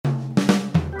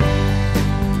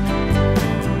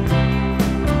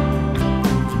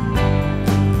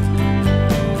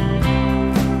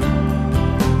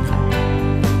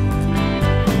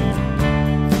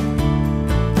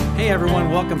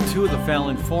everyone, welcome to the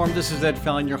Fallon Forum. This is Ed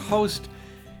Fallon, your host,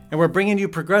 and we're bringing you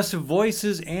progressive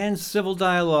voices and civil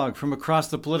dialogue from across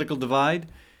the political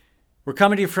divide. We're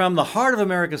coming to you from the heart of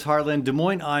America's heartland, Des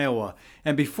Moines, Iowa.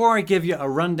 And before I give you a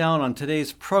rundown on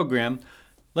today's program,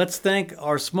 let's thank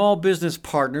our small business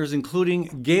partners,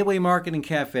 including Gateway Market and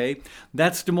Cafe.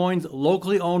 That's Des Moines'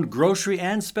 locally owned grocery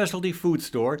and specialty food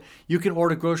store. You can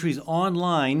order groceries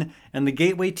online, and the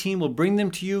Gateway team will bring them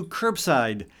to you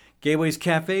curbside. Gateway's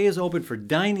Cafe is open for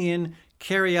dine-in,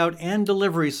 carry-out, and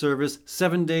delivery service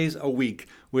 7 days a week,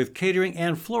 with catering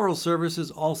and floral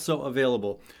services also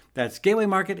available. That's Gateway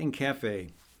Market and Cafe.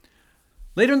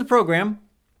 Later in the program,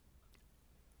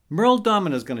 Meryl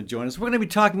Domina is going to join us. We're going to be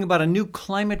talking about a new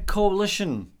climate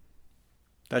coalition.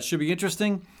 That should be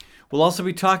interesting. We'll also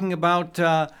be talking about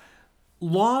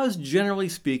laws, generally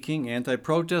speaking,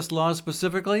 anti-protest laws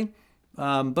specifically,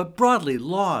 but broadly,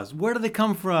 laws. Where do they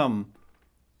come from?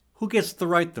 Who gets to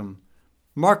write them?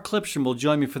 Mark Clipsham will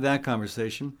join me for that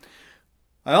conversation.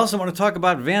 I also want to talk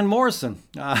about Van Morrison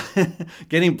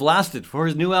getting blasted for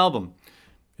his new album.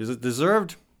 Is it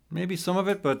deserved? Maybe some of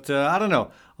it, but I don't know.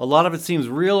 A lot of it seems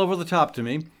real over the top to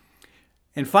me.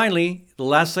 And finally, the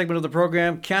last segment of the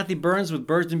program, Kathy Byrnes with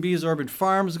Birds and Bees Urban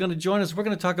Farms is going to join us. We're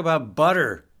going to talk about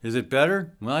butter. Is it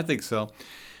better? Well, I think so.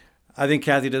 I think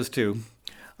Kathy does too.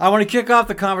 I want to kick off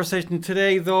the conversation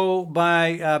today, though,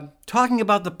 by talking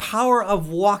about the power of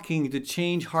walking to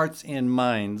change hearts and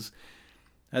minds.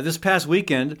 This past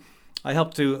weekend, I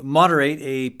helped to moderate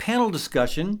a panel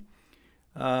discussion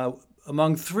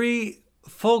among three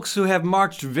folks who have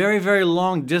marched very, very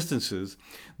long distances.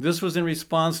 This was in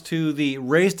response to the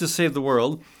Race to Save the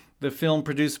World, the film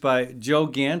produced by Joe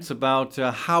Gantz about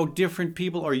how different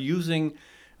people are using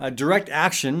direct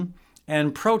action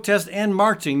and protest and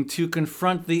marching to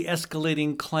confront the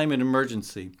escalating climate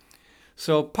emergency.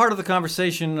 So part of the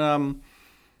conversation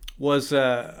was so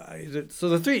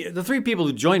the three people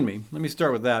who joined me. Let me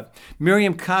start with that.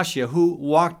 Miriam Kasia, who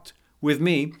walked with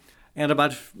me and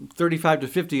about 35 to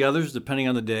 50 others, depending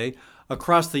on the day,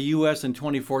 across the U.S. in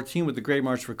 2014 with the Great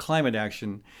March for Climate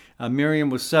Action. Miriam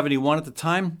was 71 at the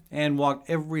time and walked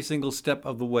every single step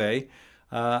of the way.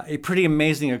 A pretty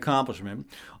amazing accomplishment.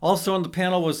 Also on the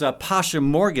panel was Pasha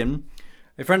Morgan,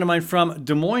 a friend of mine from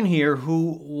Des Moines here,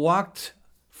 who walked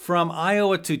from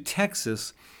Iowa to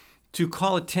Texas to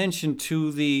call attention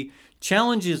to the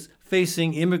challenges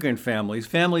facing immigrant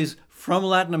families from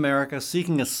Latin America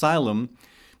seeking asylum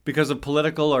because of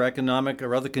political or economic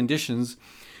or other conditions,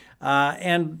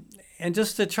 and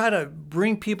just to try to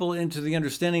bring people into the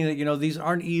understanding that, these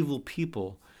aren't evil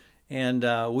people, and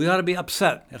we ought to be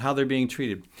upset at how they're being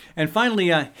treated. And finally,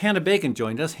 Hannah Bacon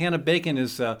joined us. Hannah Bacon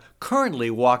is currently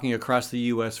walking across the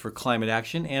U.S. for climate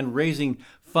action and raising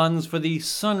funds for the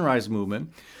Sunrise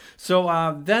Movement. So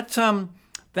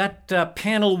that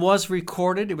panel was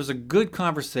recorded. It was a good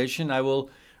conversation. I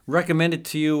will recommend it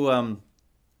to you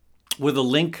with a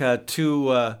link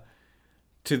to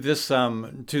this.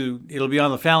 It'll be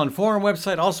on the Fallon Forum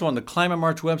website, also on the Climate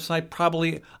March website,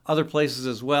 probably other places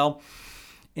as well.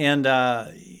 And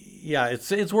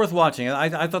it's worth watching.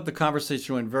 I thought the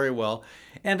conversation went very well.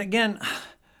 And again,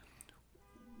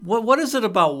 what is it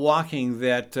about walking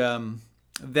that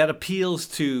appeals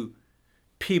to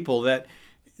people that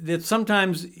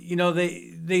sometimes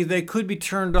they could be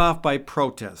turned off by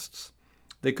protests,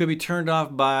 they could be turned off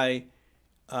by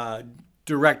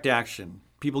direct action,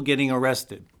 people getting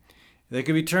arrested, they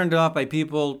could be turned off by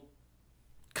people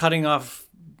cutting off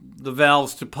the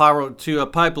valves to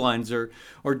pipelines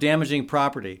or damaging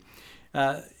property.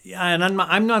 And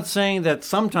I'm not saying that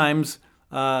sometimes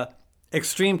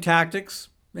extreme tactics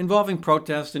involving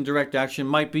protest and direct action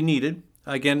might be needed,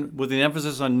 again, with an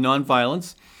emphasis on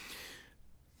nonviolence.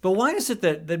 But why is it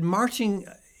that marching,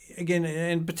 again,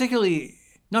 and particularly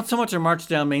not so much a march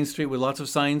down Main Street with lots of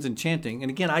signs and chanting, and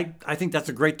again, I think that's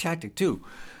a great tactic too,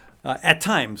 at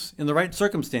times, in the right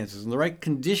circumstances, in the right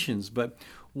conditions, but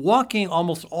walking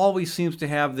almost always seems to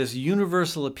have this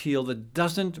universal appeal that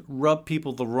doesn't rub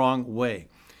people the wrong way.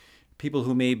 People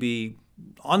who may be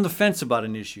on the fence about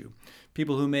an issue,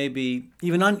 people who may be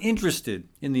even uninterested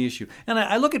in the issue. And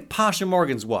I look at Pasha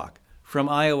Morgan's walk from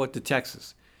Iowa to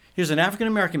Texas. Here's an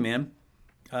African-American man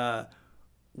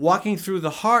walking through the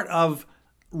heart of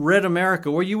red America,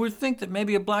 where you would think that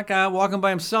maybe a black guy walking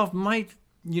by himself might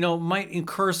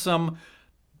incur some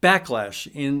backlash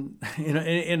in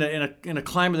a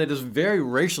climate that is very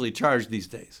racially charged these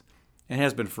days, and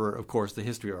has been for, of course, the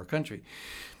history of our country.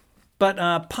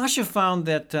 But Pasha found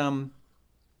that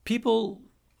people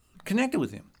connected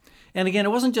with him. And again,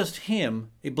 it wasn't just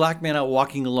him, a black man out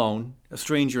walking alone, a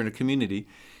stranger in a community.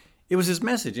 It was his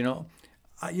message,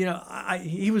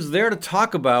 he was there to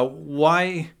talk about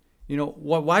why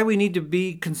we need to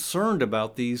be concerned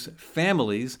about these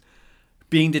families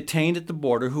being detained at the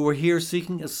border who are here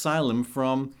seeking asylum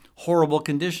from horrible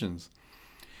conditions.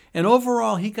 And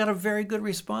overall, he got a very good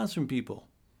response from people.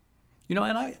 And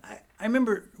I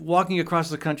remember walking across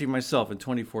the country myself in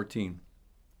 2014.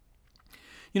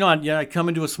 I come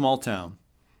into a small town,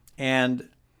 and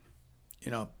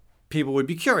people would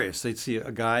be curious. They'd see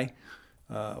a guy,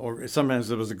 or sometimes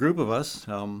there was a group of us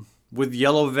with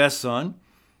yellow vests on,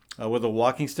 with a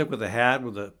walking stick, with a hat,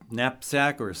 with a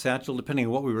knapsack or a satchel, depending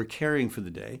on what we were carrying for the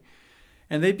day.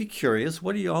 And they'd be curious,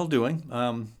 what are you all doing?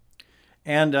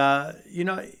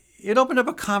 It opened up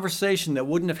a conversation that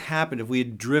wouldn't have happened if we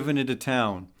had driven into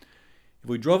town. If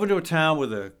we drove into a town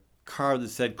with a car that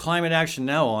said Climate Action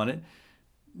Now on it,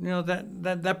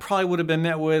 that probably would have been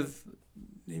met with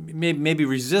maybe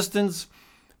resistance,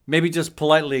 maybe just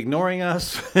politely ignoring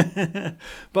us.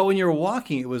 But when you're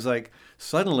walking, it was like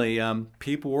suddenly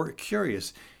people were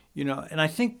curious. And I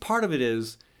think part of it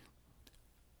is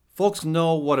folks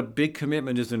know what a big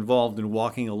commitment is involved in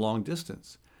walking a long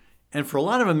distance. And for a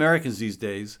lot of Americans these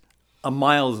days, a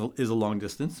mile is a long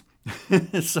distance.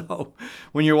 So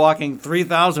when you're walking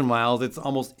 3,000 miles, it's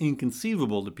almost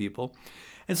inconceivable to people.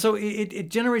 And so it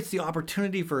generates the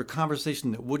opportunity for a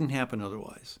conversation that wouldn't happen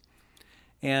otherwise.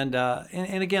 And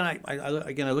again,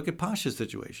 I look at Pasha's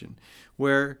situation,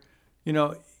 where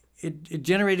it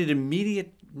generated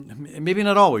immediate, maybe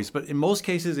not always, but in most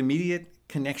cases, immediate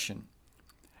connection.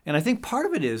 And I think part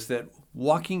of it is that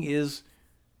walking is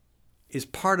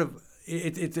part of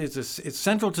it's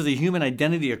central to the human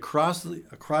identity across the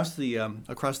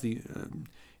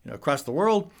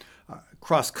world,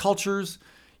 across cultures,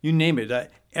 you name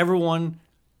it. Everyone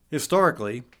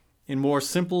historically, in more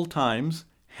simple times,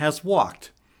 has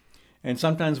walked, and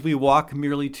sometimes we walk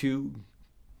merely to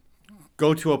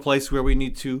go to a place where we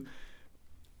need to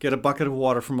get a bucket of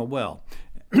water from a well.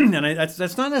 And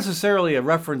that's not necessarily a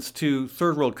reference to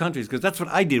third world countries, because that's what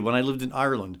I did when I lived in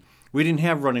Ireland. We didn't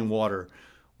have running water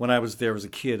when I was there as a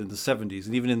kid in the 70s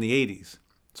and even in the 80s.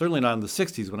 Certainly not in the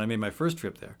 60s when I made my first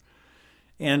trip there.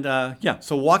 And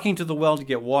so walking to the well to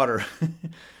get water,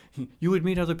 you would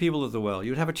meet other people at the well.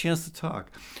 You would have a chance to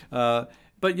talk. But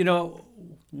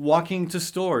walking to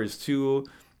stores, to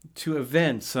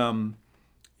events, to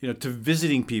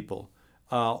visiting people,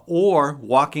 or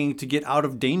walking to get out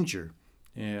of danger.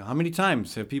 How many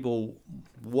times have people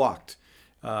walked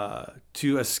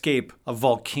to escape a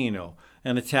volcano,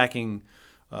 an attacking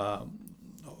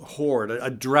horde, a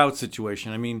drought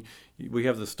situation? I mean, we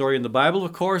have the story in the Bible,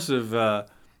 of course, of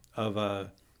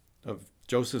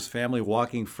Joseph's family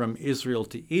walking from Israel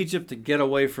to Egypt to get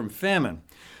away from famine.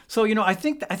 So, I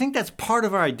think that's part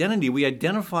of our identity. We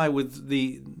identify with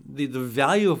the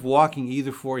value of walking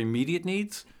either for immediate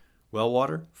needs, well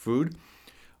water, food,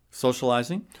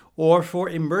 socializing, or for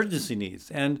emergency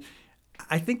needs. And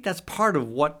I think that's part of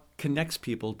what connects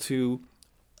people to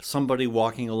somebody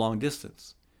walking a long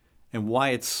distance, and why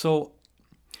it's so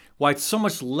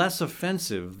much less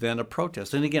offensive than a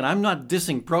protest. And again, I'm not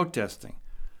dissing protesting.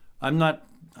 I'm not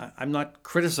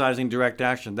criticizing direct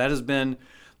action.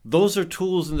 Those are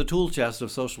tools in the tool chest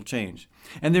of social change,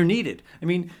 and they're needed. I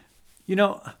mean,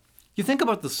 you think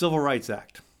about the Civil Rights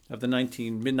Act of the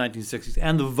mid-1960s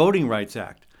and the Voting Rights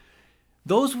Act.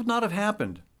 Those would not have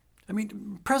happened. I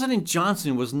mean, President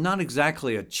Johnson was not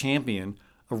exactly a champion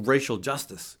of racial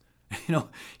justice.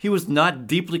 He was not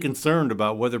deeply concerned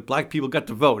about whether black people got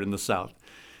to vote in the South.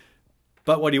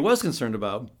 But what he was concerned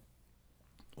about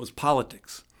was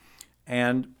politics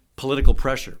and political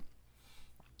pressure.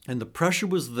 And the pressure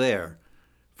was there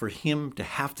for him to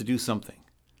have to do something.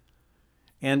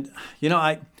 And,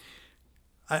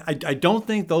 I don't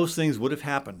think those things would have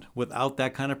happened without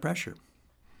that kind of pressure.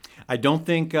 I don't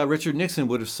think Richard Nixon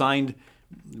would have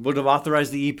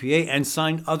authorized the EPA and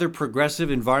signed other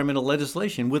progressive environmental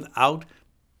legislation without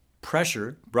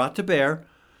pressure brought to bear,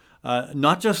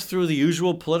 not just through the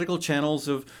usual political channels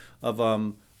of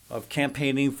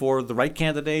campaigning for the right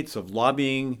candidates, of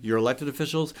lobbying your elected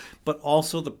officials, but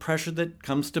also the pressure that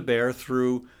comes to bear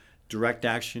through direct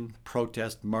action,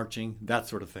 protest, marching, that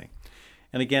sort of thing.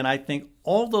 And again, I think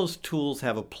all those tools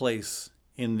have a place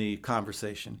in the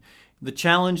conversation. The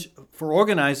challenge for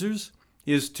organizers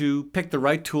is to pick the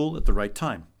right tool at the right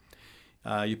time.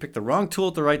 You pick the wrong tool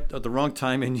at the wrong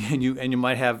time, and you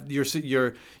might have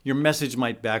your message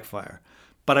might backfire.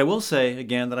 But I will say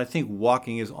again that I think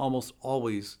walking is almost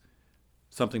always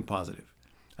something positive.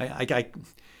 I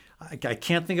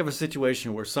can't think of a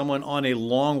situation where someone on a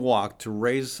long walk to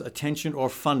raise attention or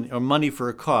money for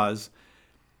a cause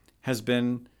has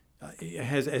been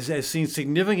has seen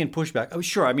significant pushback. Oh,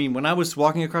 sure. I mean, when I was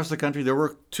walking across the country, there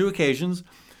were 2 occasions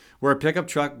where a pickup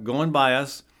truck going by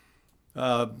us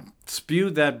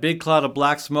spewed that big cloud of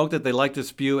black smoke that they like to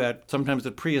spew at sometimes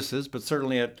at Priuses, but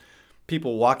certainly at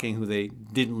people walking who they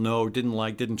didn't know, didn't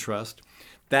like, didn't trust.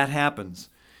 That happens.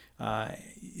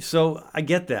 So I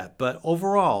get that, but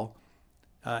overall,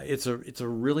 it's a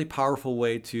really powerful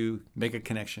way to make a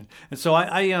connection. And so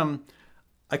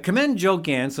I commend Joe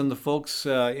Gantz and the folks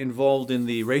involved in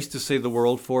the Race to Save the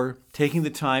World for taking the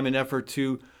time and effort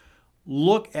to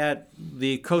look at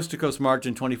the Coast to Coast March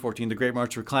in 2014, the Great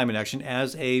March for Climate Action,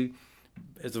 as a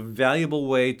valuable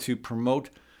way to promote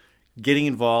getting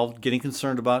involved, getting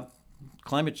concerned about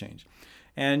climate change.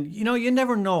 And, you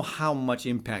never know how much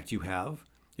impact you have.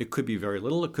 It could be very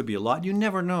little. It could be a lot. You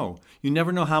never know. You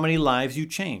never know how many lives you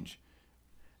change.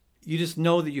 You just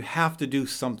know that you have to do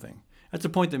something. That's a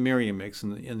point that Miriam makes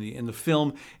in the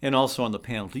film and also on the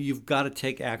panel. You've got to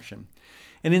take action.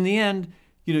 And in the end,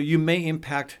 you may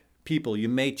impact people. You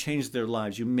may change their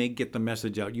lives. You may get the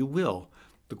message out. You will.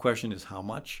 The question is how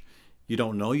much. You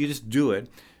don't know. You just do it.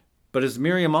 But as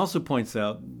Miriam also points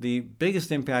out, the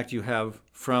biggest impact you have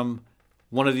from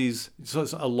one of these, so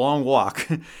it's a long walk,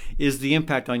 is the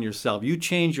impact on yourself. You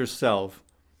change yourself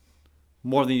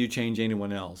more than you change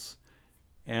anyone else.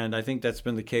 And I think that's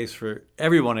been the case for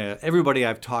everybody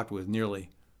I've talked with nearly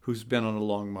who's been on a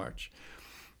long march.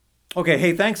 Okay,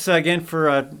 hey, thanks again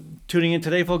for tuning in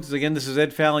today, folks. Again, this is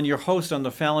Ed Fallon, your host on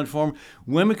the Fallon Forum.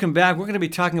 When we come back, we're going to be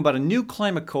talking about a new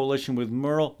climate coalition with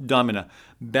Meryl Domina.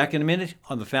 Back in a minute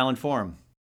on the Fallon Forum.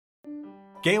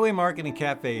 Gateway Market and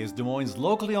Cafe is Des Moines'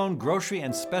 locally owned grocery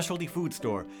and specialty food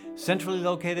store, centrally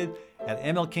located at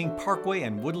ML King Parkway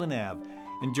and Woodland Ave.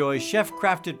 Enjoy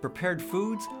chef-crafted prepared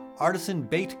foods, artisan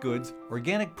baked goods,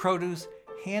 organic produce,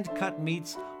 hand-cut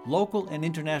meats, local and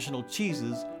international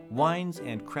cheeses, wines,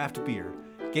 and craft beer.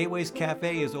 Gateway's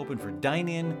Cafe is open for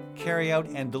dine-in, carry-out,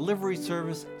 and delivery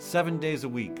service 7 days a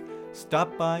week.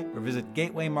 Stop by or visit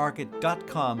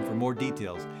gatewaymarket.com for more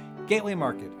details. Gateway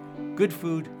Market. Good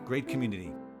food, great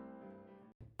community.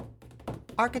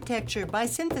 Architecture by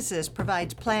Synthesis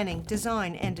provides planning,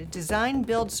 design, and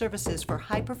design-build services for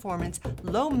high-performance,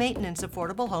 low-maintenance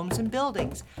affordable homes and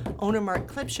buildings. Owner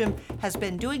Mark Clipsham has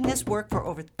been doing this work for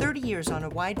over 30 years on a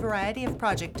wide variety of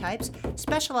project types,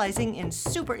 specializing in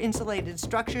super-insulated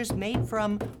structures made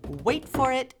from, wait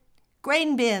for it,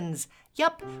 grain bins.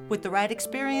 Yup, with the right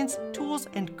experience, tools,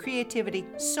 and creativity,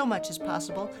 so much is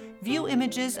possible. View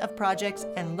images of projects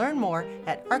and learn more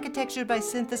at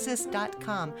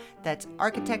architecturebysynthesis.com. That's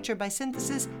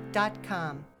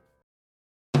architecturebysynthesis.com.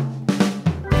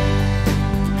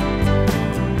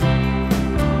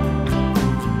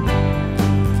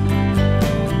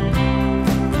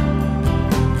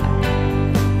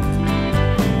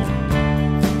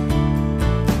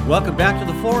 Welcome back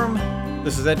to the forum.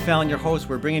 This is Ed Fallon, your host.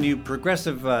 We're bringing you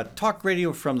progressive talk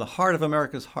radio from the heart of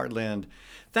America's heartland.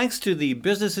 Thanks to the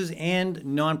businesses and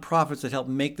nonprofits that help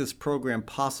make this program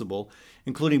possible,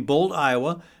 including Bold,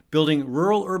 Iowa, building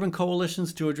rural-urban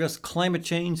coalitions to address climate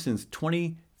change since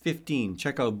 2015.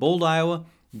 Check out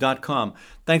boldiowa.com.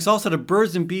 Thanks also to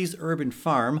Birds and Bees Urban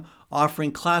Farm,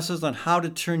 offering classes on how to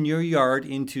turn your yard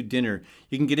into dinner.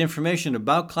 You can get information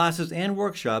about classes and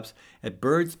workshops at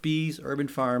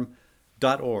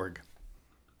birdsbeesurbanfarm.org.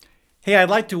 Hey,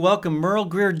 I'd like to welcome Meryl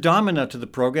Greer Domina to the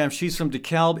program. She's from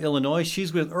DeKalb, Illinois.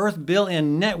 She's with Earth Bill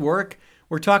and Network.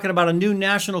 We're talking about a new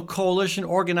national coalition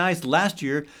organized last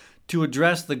year to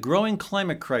address the growing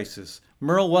climate crisis.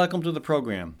 Meryl, welcome to the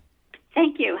program.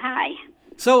 Thank you. Hi.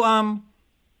 So,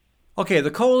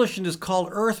 the coalition is called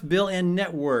Earth Bill and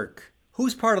Network.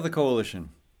 Who's part of the coalition?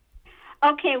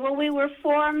 Okay, well, we were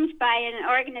formed by an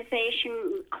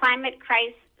organization, Climate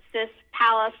Crisis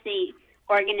Policy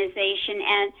Organization,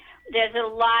 and there's a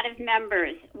lot of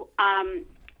members. The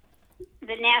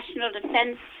National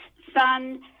Defense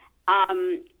Fund,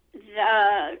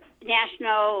 the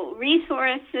National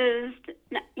Resources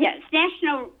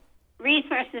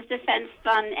Defense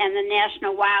Fund, and the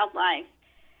National Wildlife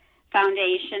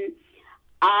Foundation.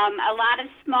 A lot of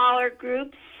smaller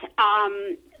groups, a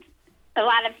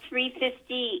lot of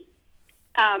 350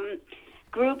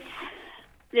 groups.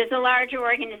 There's a larger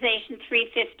organization,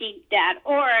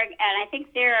 350.org, and I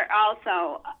think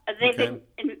they've been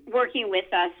working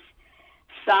with us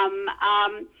some.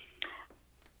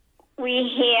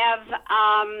 We have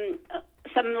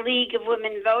some League of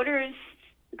Women Voters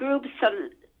groups,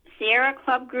 some Sierra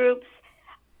Club groups,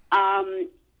 some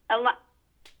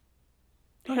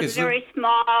very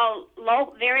small,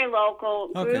 very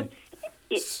local groups.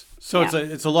 So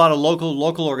it's a lot of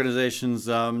local organizations,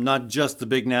 not just the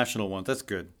big national ones. That's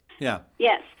good. Yeah.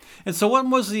 Yes. And so what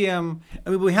was the, I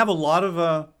mean, we have a lot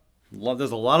of,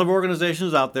 there's a lot of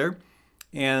organizations out there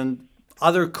and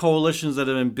other coalitions that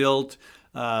have been built,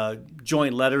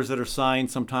 joint letters that are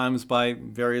signed sometimes by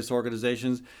various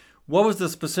organizations. What was the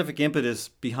specific impetus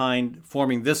behind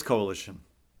forming this coalition?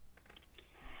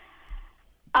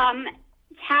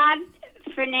 Todd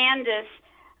Fernandez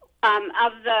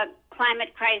of the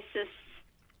Climate Crisis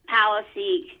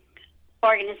Policy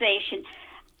Organization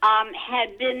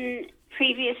had been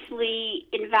previously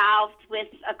involved with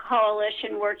a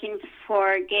coalition working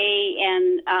for gay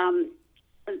and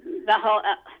the whole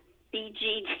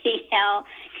BGTL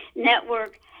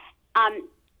network,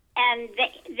 and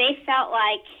they felt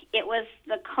like it was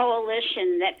the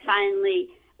coalition that finally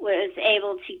was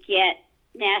able to get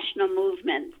national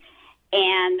movement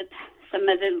and some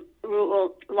of the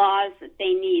rule laws that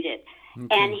they needed.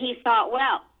 Okay. And he thought,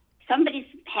 well, somebody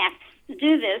has to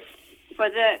do this for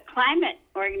the climate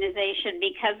organization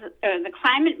the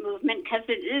climate movement, because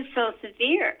it is so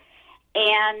severe.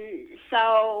 And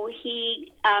so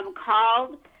he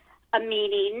called a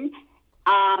meeting.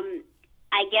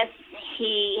 I guess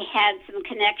he had some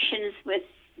connections with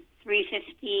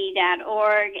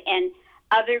 350.org and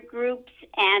other groups,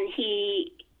 and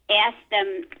he asked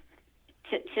them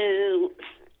to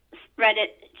spread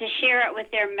it, to share it with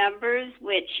their members,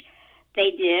 which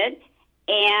they did.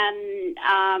 And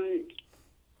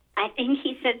I think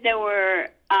he said there were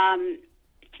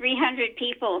 300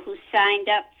 people who signed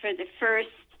up for the first.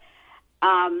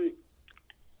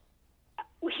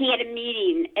 He had a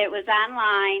meeting. It was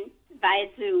online by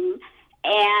Zoom,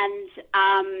 and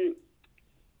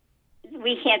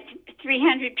we had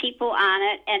 300 people on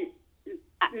it, and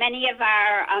many of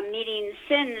our meetings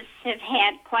since have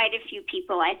had quite a few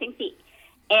people. I think the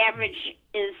average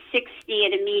is 60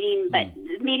 at a meeting, but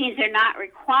the meetings are not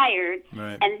required,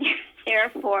 right. And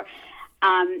therefore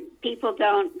people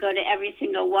don't go to every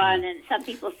single one, and some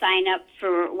people sign up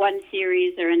for one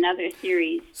series or another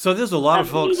series. So there's a lot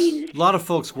of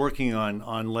folks working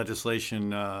on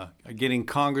legislation, getting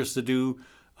Congress to do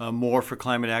more for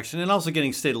climate action, and also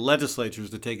getting state legislatures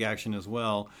to take action as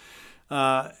well.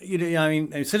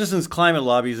 Citizens Climate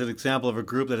Lobby is an example of a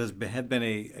group that had been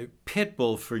a pit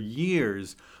bull for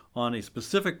years on a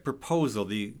specific proposal,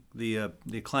 the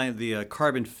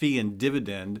carbon fee and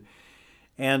dividend,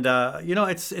 and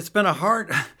it's been a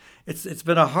hard it's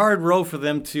been a hard row for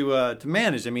them to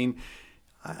manage. I mean,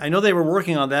 I know they were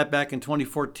working on that back in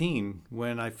 2014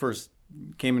 when I first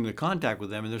came into contact with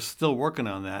them, and they're still working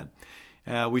on that.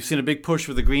 We've seen a big push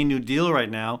for the Green New Deal right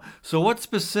now. So what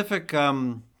specific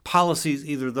policies,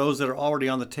 either those that are already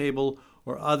on the table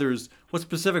or others, what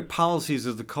specific policies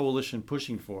is the coalition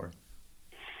pushing for?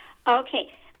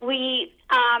 Okay. We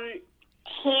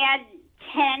had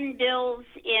 10 bills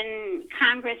in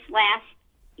Congress last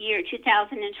year,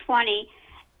 2020,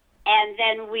 and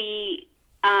then we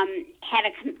had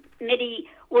a committee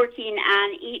working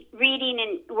on reading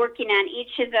and working on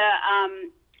each of the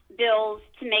bills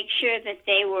to make sure that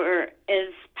they were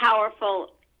as powerful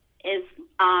as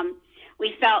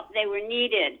we felt they were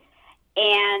needed.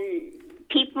 And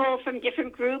people from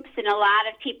different groups and a lot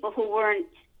of people who weren't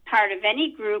part of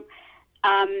any group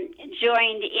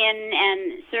joined in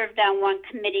and served on one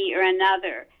committee or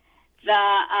another.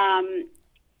 The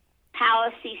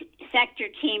policy sector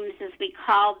teams, as we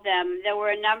called them, there were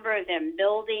a number of them: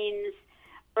 buildings,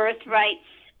 earth rights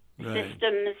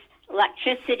systems,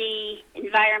 electricity,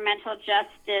 environmental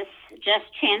justice,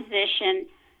 just transition.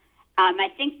 I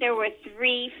think there were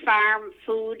 3 farm,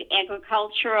 food,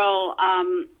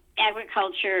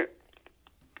 agriculture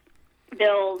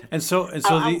bills. And so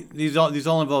these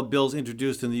all involve bills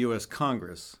introduced in the U.S.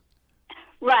 Congress.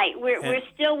 Right. We're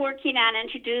still working on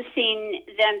introducing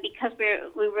them because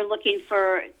we were looking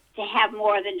to have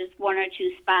more than just 1 or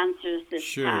 2 sponsors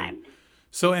this time.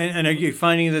 So, and are you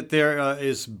finding that there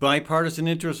is bipartisan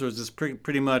interest, or is this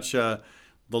pretty much the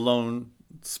lone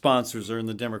sponsors are in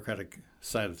the Democratic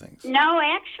side of things? No,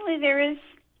 actually, there is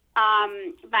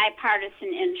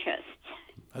bipartisan interest.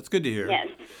 That's good to hear. Yes.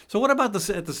 So what about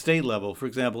at the state level? For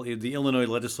example, the Illinois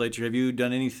legislature, have you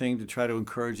done anything to try to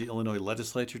encourage the Illinois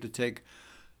legislature to take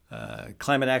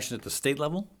climate action at the state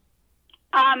level?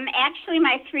 Actually,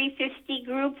 my 350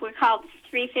 group, we're called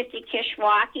 350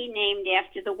 Kishwaukee, named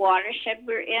after the watershed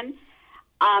we're in.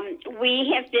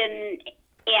 We have been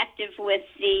active with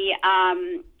the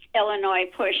Illinois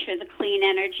push for the Clean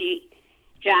Energy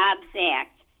Jobs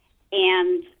Act.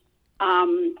 And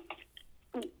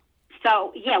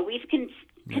we've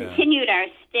continued our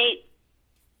state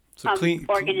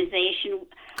organization.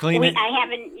 I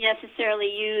haven't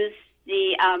necessarily used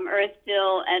the Earth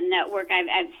Bill and Network.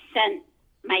 I've sent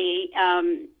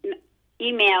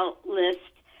email list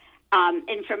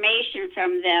information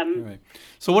from them. Right.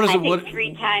 So what is I it? think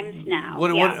 3 times now.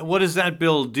 What does that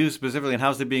bill do specifically, and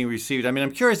how's it being received? I mean,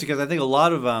 I'm curious because I think a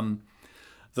lot of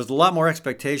there's a lot more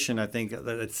expectation. I think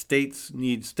that states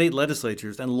need state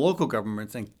legislatures and local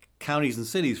governments and counties and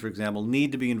cities, for example,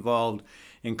 need to be involved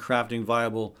in crafting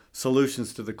viable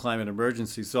solutions to the climate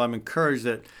emergency. So I'm encouraged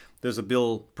that there's a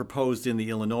bill proposed in the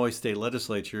Illinois state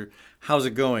legislature. How's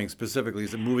it going specifically?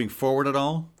 Is it moving forward at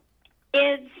all?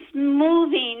 It's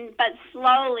moving, but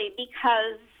slowly,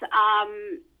 because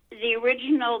the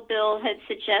original bill had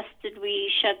suggested we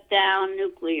shut down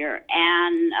nuclear,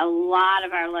 and a lot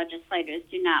of our legislators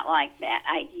do not like that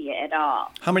idea at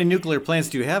all. How many nuclear plants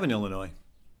do you have in Illinois?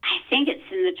 I think it's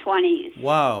in the 20s.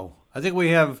 Wow. I think we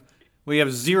have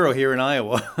 0 here in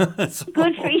Iowa. So,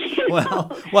 good for you.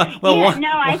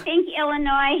 I think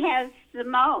Illinois has the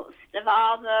most of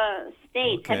all the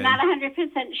states. Okay. I'm not 100%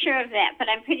 sure of that, but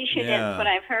I'm pretty sure that's what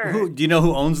I've heard. Do you know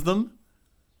who owns them?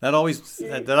 That always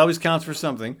counts for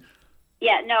something.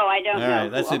 Yeah, no, I don't know. All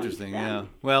right, that's interesting. Yeah.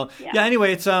 Well,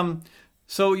 anyway, it's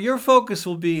so your focus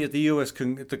will be at the U.S.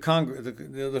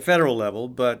 the federal level,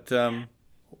 but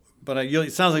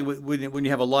it sounds like when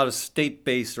you have a lot of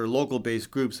state-based or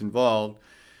local-based groups involved,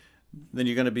 then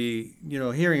you're going to be,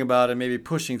 hearing about it and maybe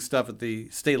pushing stuff at the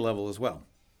state level as well.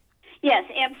 Yes,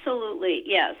 absolutely.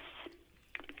 Yes.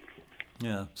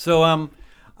 Yeah. So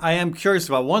I am curious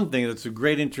about one thing that's of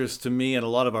great interest to me and a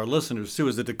lot of our listeners too,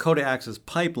 is the Dakota Access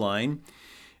Pipeline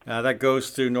that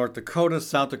goes through North Dakota,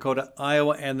 South Dakota,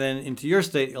 Iowa, and then into your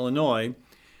state, Illinois.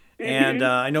 Mm-hmm. And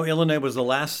I know Illinois was the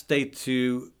last state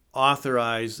to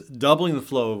authorize doubling the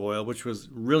flow of oil, which was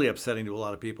really upsetting to a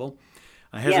lot of people.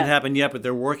 Hasn't happened yet, but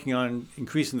they're working on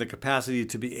increasing the capacity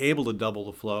to be able to double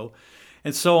the flow.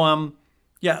 And so,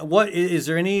 what is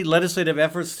there any legislative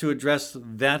efforts to address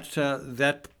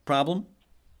that problem?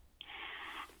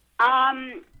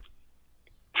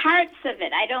 Parts of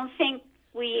it. I don't think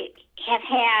we have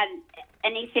had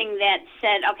anything that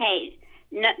said, okay,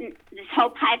 this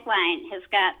whole pipeline has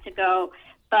got to go,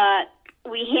 but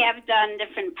we have done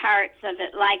different parts of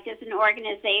it. Like there's an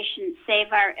organization,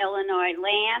 Save Our Illinois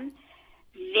Land,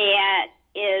 that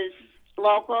is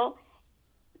local,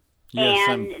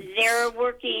 and they're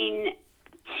working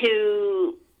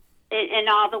in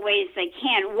all the ways they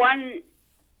can. One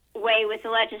way with the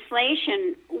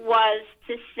legislation was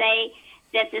to say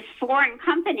that this foreign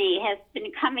company has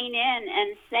been coming in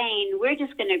and saying, we're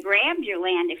just going to grab your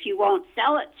land if you won't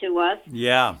sell it to us.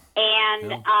 Yeah.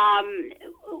 And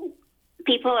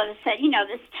people have said,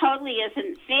 this totally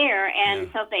isn't fair. And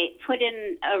so they put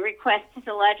in a request to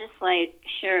the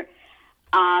legislature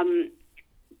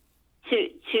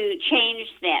to change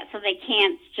that, so they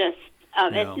can't just,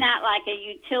 it's not like a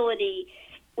utility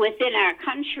within our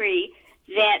country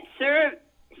that serves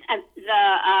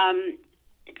the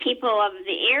people of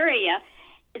the area.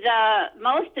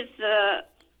 Most of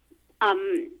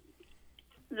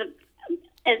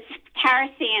it's tar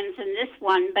sands in this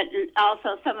one, but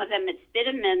also some of them it's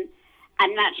bitumen.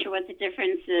 I'm not sure what the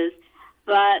difference is,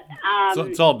 but so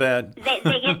it's all bad. They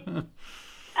get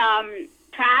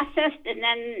processed and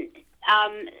then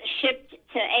shipped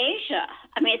to Asia.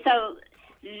 I mean, so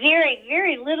very,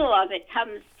 very little of it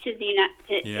comes to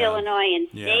Illinois and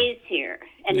stays here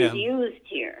and is used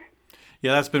here.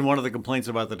 Yeah, that's been one of the complaints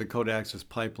about the Dakota Access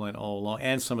Pipeline all along,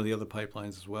 and some of the other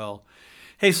pipelines as well.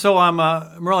 Hey, so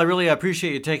Meryl, I really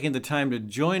appreciate you taking the time to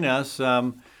join us.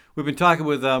 We've been talking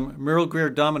with Meryl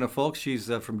Greer Domina, folks. She's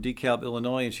from DeKalb,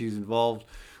 Illinois, and she's involved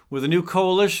with a new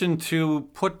coalition to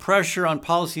put pressure on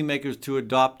policymakers to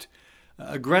adopt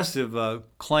aggressive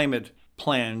climate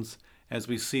plans as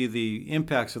we see the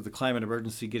impacts of the climate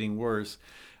emergency getting worse.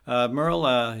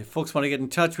 Meryl, if folks want to get in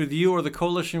touch with you or the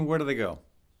coalition, where do they go?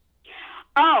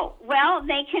 Oh, well,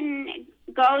 they can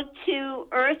go to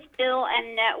Earth, Bill,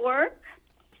 and Network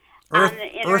on the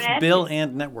internet. Earth, Bill,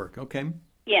 and Network. Okay.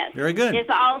 Yes. Very good. There's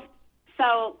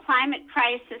also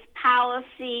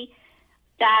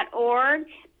climatecrisispolicy.org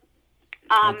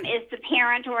is the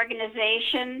parent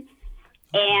organization,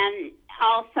 and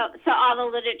also, so all the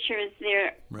literature is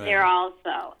there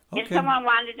also. Okay. If someone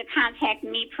wanted to contact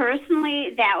me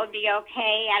personally, that would be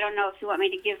okay. I don't know if you want me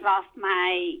to give off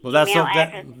my email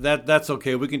address. That's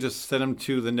okay. We can just send them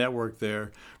to the network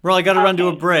there. Well, I got to run to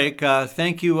a break.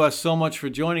 Thank you so much for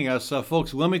joining us.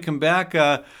 Folks, when we come back,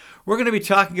 we're going to be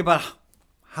talking about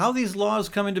how these laws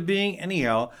come into being.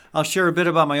 Anyhow, I'll share a bit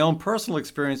about my own personal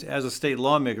experience as a state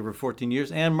lawmaker for 14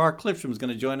 years, and Mark Clipsham is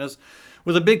going to join us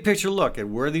with a big picture look at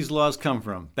where these laws come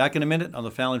from. Back in a minute on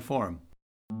the Fallon Forum.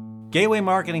 Gateway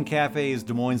Market and Cafe is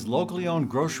Des Moines' locally owned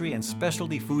grocery and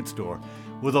specialty food store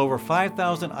With over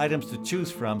 5,000 items to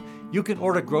choose from, you can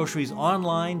order groceries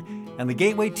online, and the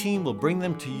Gateway team will bring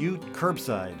them to you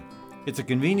curbside. It's a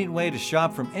convenient way to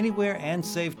shop from anywhere and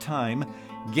save time.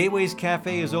 Gateway's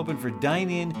Cafe is open for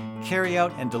dine-in,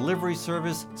 carry-out, and delivery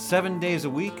service 7 days a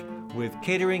week, with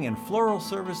catering and floral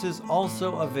services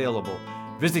also available.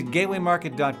 Visit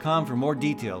gatewaymarket.com for more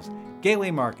details. Gateway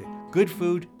Market, good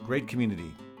food, great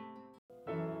community.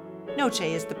 Noche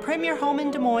is the premier home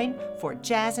in Des Moines for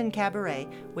jazz and cabaret.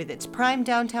 With its prime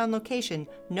downtown location,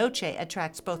 Noche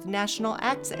attracts both national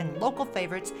acts and local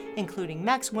favorites, including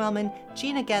Max Wellman,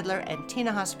 Gina Gedler, and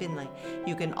Tina Haas-Finley.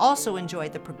 You can also enjoy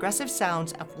the progressive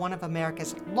sounds of one of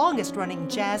America's longest-running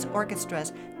jazz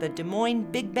orchestras, the Des Moines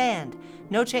Big Band.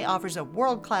 Noche offers a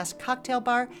world-class cocktail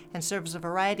bar and serves a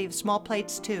variety of small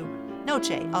plates, too.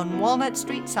 Noche on Walnut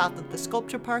Street, south of the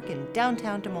Sculpture Park in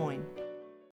downtown Des Moines.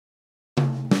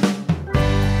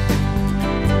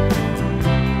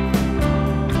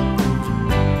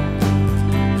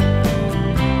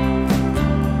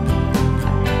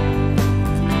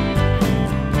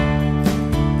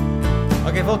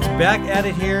 Okay, folks, back at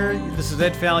it here. This is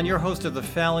Ed Fallon, your host of the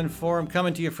Fallon Forum,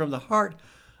 coming to you from the heart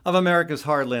of America's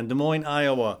heartland, Des Moines,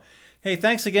 Iowa. Hey,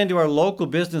 thanks again to our local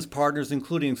business partners,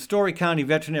 including Story County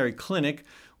Veterinary Clinic,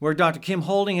 where Dr. Kim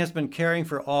Holding has been caring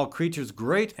for all creatures,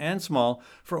 great and small,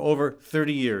 for over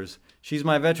 30 years. She's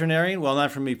my veterinarian, well,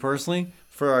 not for me personally,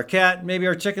 for our cat, maybe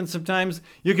our chickens sometimes.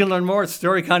 You can learn more at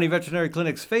Story County Veterinary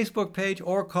Clinic's Facebook page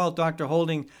or call Dr.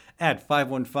 Holding at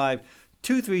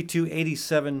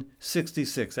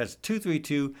 515-232-8766. That's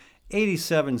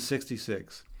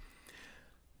 232-8766.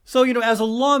 So, as a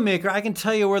lawmaker, I can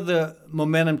tell you where the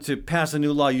momentum to pass a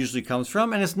new law usually comes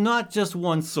from, and it's not just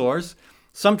one source.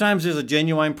 Sometimes there's a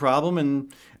genuine problem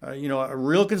and, a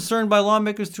real concern by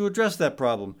lawmakers to address that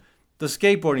problem. The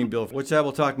skateboarding bill, which I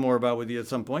will talk more about with you at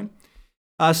some point.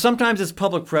 Sometimes it's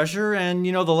public pressure, and,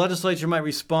 the legislature might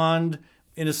respond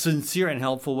in a sincere and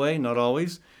helpful way, not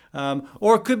always.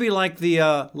 Or it could be like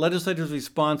the legislature's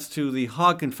response to the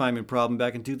hog confinement problem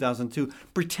back in 2002,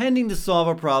 pretending to solve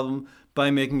a problem by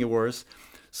making it worse.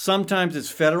 Sometimes it's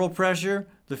federal pressure.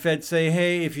 The feds say,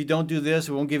 hey, if you don't do this,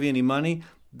 we won't give you any money.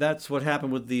 That's what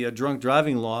happened with the drunk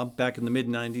driving law back in the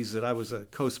mid-'90s that I was a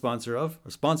co-sponsor of,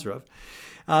 or sponsor of.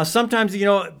 Sometimes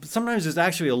it's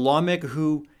actually a lawmaker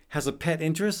who has a pet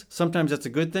interest. Sometimes that's a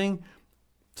good thing.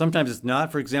 Sometimes it's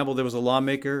not. For example, there was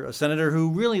a senator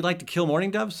who really liked to kill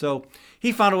mourning doves, so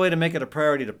he found a way to make it a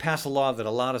priority to pass a law that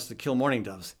allowed us to kill mourning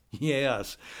doves.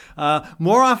 Yes.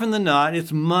 More often than not,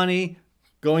 it's money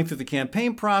going through the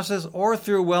campaign process or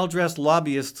through well-dressed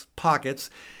lobbyists'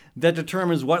 pockets that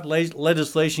determines what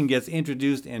legislation gets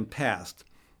introduced and passed.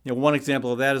 One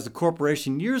example of that is the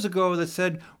corporation years ago that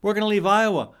said, we're going to leave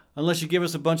Iowa unless you give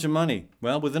us a bunch of money.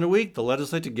 Well, within a week, the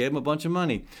legislature gave them a bunch of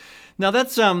money. Now,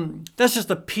 that's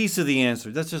just a piece of the answer.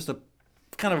 That's just a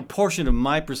kind of a portion of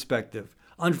my perspective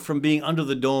from being under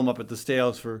the dome up at the State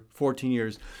House for 14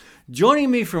 years.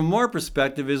 Joining me from more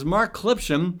perspective is Mark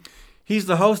Clipsham. He's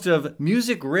the host of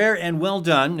Music Rare and Well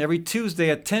Done every Tuesday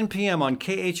at 10 p.m. on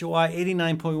KHOI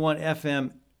 89.1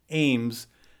 FM Ames.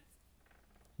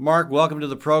 Mark, welcome to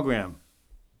the program.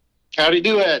 Howdy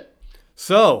do, Ed.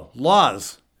 So,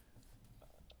 laws.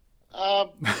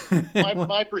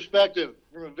 My perspective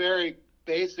from a very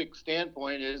basic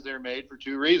standpoint is they're made for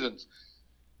two reasons.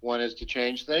 One is to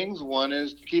change things. One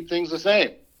is to keep things the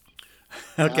same.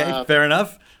 Okay, fair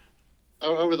enough.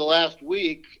 Over the last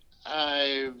week,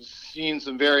 I've seen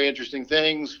some very interesting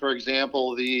things. For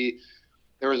example,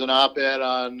 there was an op-ed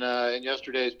in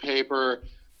yesterday's paper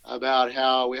about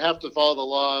how we have to follow the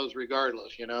laws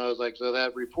regardless. It was like, so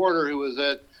that reporter who was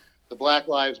at the Black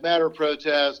Lives Matter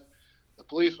protest, the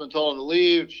policeman told him to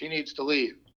leave, she needs to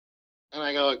leave. And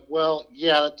I go, well,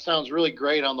 yeah, that sounds really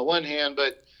great on the one hand,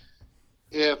 but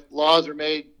if laws are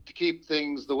made to keep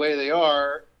things the way they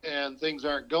are and things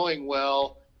aren't going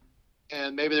well,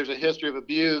 and maybe there's a history of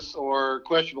abuse or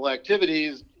questionable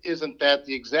activities, isn't that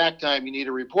the exact time you need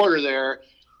a reporter there?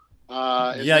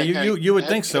 You would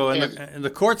think so, and the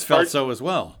courts felt so as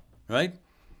well, right?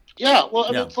 Yeah, well,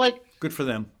 I mean, it's like... Good for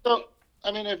them. So,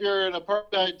 I mean, if you're in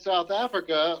apartheid South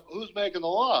Africa, who's making the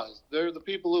laws? They're the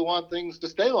people who want things to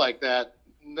stay like that.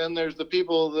 And then there's the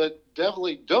people that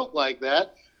definitely don't like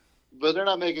that, but they're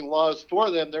not making laws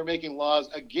for them. They're making laws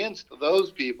against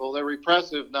those people. They're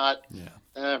repressive, not... Yeah.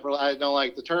 I don't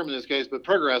like the term in this case, but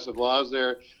progressive laws.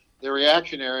 They're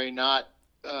reactionary, not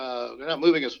they're not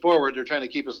moving us forward. They're trying to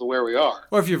keep us where we are.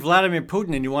 Or if you're Vladimir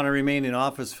Putin and you want to remain in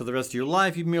office for the rest of your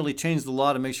life, you merely change the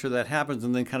law to make sure that happens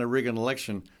and then kind of rig an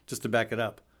election just to back it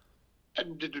up.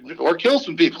 or kill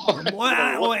some people.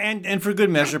 Well, and for good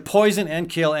measure, poison and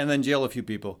kill, and then jail a few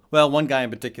people. Well, one guy in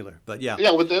particular, but yeah.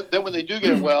 Yeah, then when they do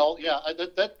get well,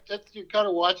 that's you're kind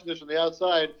of watching this from the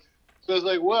outside. So it's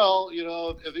like, well,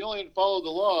 if they only had followed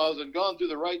the laws and gone through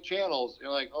the right channels,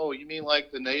 you're like, oh, you mean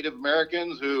like the Native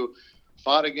Americans who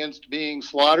fought against being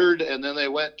slaughtered, and then they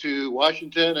went to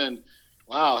Washington, and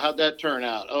wow, how'd that turn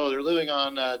out? Oh, they're living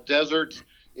on deserts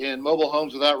in mobile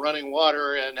homes without running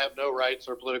water and have no rights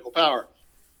or political power.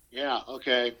 Yeah,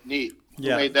 okay, neat.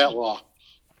 Yeah. Who made that law?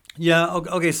 Yeah,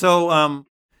 okay, so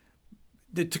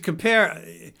to compare,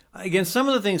 again, some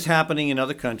of the things happening in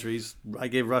other countries, I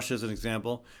gave Russia as an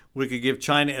example. We could give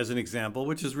China as an example,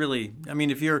 which is really, I mean,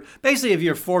 if you're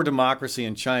for democracy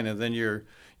in China, then you're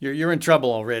in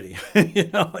trouble already.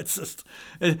 It's just,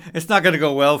 it's not going to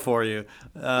go well for you.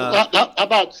 How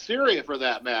about Syria, for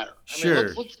that matter?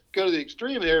 Sure. Let's go to the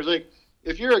extreme here. It's like,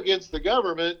 if you're against the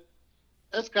government,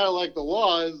 that's kind of like the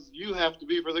law is you have to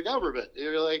be for the government.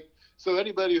 You're like, so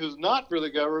anybody who's not for the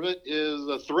government is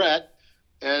a threat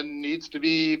and needs to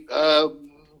be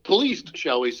policed,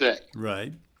 shall we say?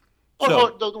 Right.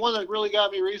 The one that really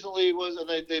got me recently was, and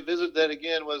they visited that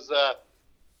again, was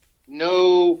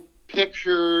no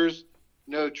pictures,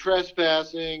 no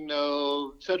trespassing,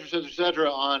 no et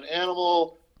cetera on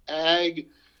animal, ag,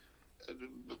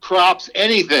 crops,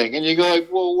 anything. And you go like,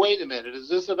 well, wait a minute. Is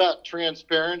this about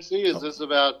transparency? Is this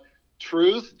about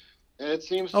truth? And it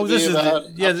seems to be about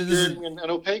obscuring and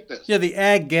opaqueness. Yeah, the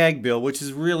ag-gag bill, which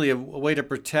is really a way to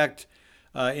protect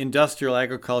industrial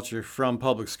agriculture from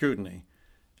public scrutiny.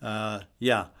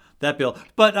 Yeah, that bill.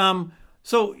 But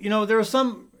so there are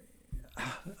some.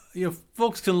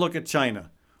 Folks can look at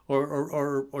China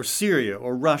or Syria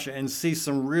or Russia and see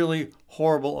some really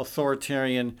horrible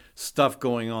authoritarian stuff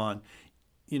going on.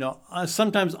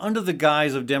 Sometimes under the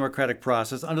guise of democratic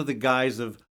process, under the guise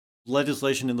of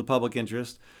legislation in the public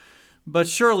interest. But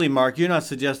surely, Mark, you're not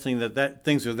suggesting that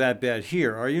things are that bad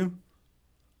here, are you?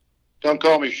 Don't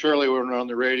call me Shirley when we're on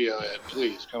the radio, Ed.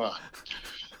 Please, come on.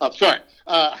 I'm sorry.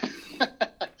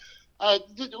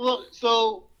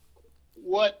 So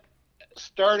what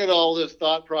started all this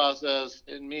thought process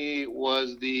in me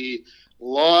was the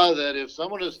law that if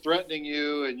someone is threatening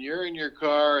you and you're in your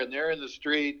car and they're in the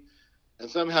street and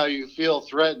somehow you feel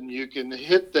threatened, you can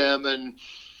hit them and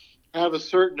have a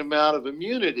certain amount of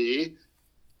immunity.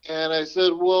 And I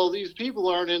said, well, these people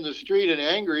aren't in the street and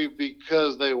angry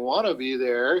because they want to be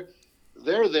there.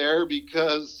 They're there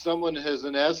because someone has,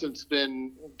 in essence,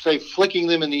 been, say, flicking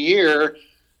them in the ear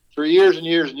for years and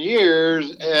years and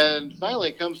years, and finally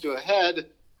it comes to a head,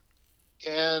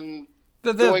 and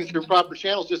going through proper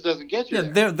channels just doesn't get you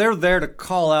there. They're there to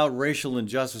call out racial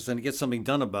injustice and to get something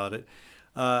done about it.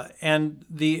 And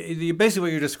the basically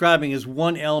what you're describing is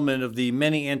one element of the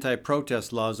many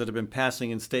anti-protest laws that have been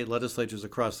passing in state legislatures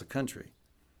across the country.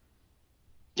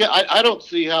 Yeah, I don't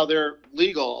see how they're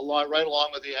legal, right along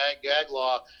with the ag-gag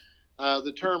law.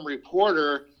 The term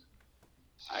reporter,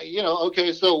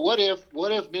 okay, so what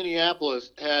if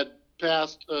Minneapolis had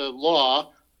passed a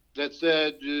law that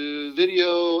said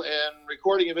video and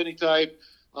recording of any type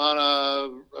on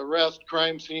a arrest,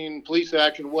 crime scene, police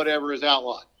action, whatever is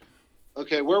outlawed?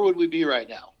 Okay, where would we be right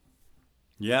now?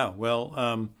 Yeah,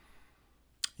 well,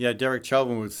 Derek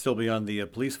Chauvin would still be on the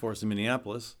police force in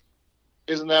Minneapolis.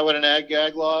 Isn't that what an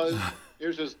ag-gag law is?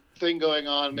 Here's this thing going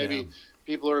on. Maybe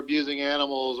people are abusing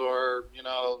animals or,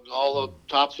 all the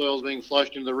topsoil's being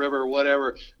flushed into the river or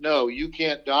whatever. No, you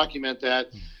can't document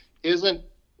that. Isn't,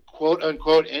 quote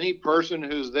unquote, any person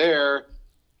who's there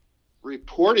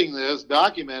reporting this,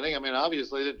 documenting, I mean,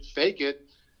 obviously they'd fake it.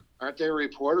 Aren't they a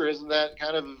reporter? Isn't that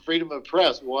kind of freedom of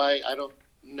press? Why? I don't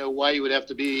know why you would have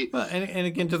to be. Well, and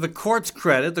again, to the court's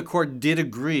credit, the court did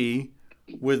agree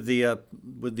with the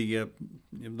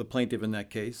plaintiff in that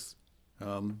case,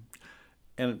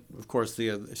 and of course,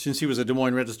 since he was a Des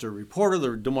Moines Register reporter,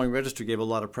 the Des Moines Register gave a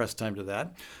lot of press time to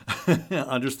that,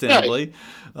 understandably.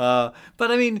 Right.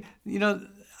 But I mean,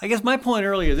 I guess my point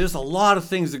earlier, there's a lot of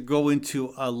things that go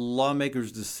into a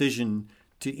lawmaker's decision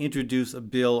to introduce a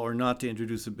bill or not to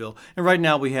introduce a bill. And right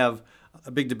now we have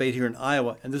a big debate here in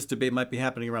Iowa, and this debate might be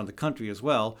happening around the country as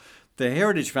well. The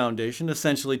Heritage Foundation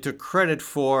essentially took credit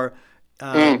for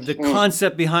the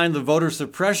concept behind the voter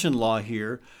suppression law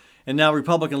here. And now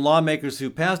Republican lawmakers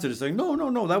who passed it are saying,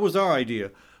 no, that was our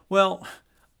idea. Well,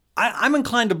 I'm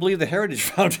inclined to believe the Heritage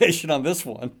Foundation on this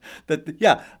one, that,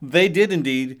 they did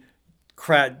indeed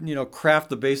craft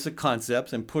the basic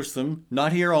concepts and push them,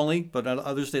 not here only, but at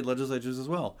other state legislatures as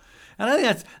well. And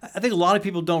I think a lot of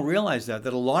people don't realize that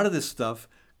a lot of this stuff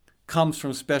comes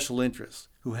from special interests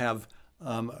who have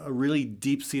a really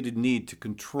deep-seated need to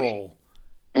control.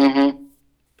 Mm-hmm.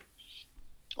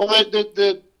 Well,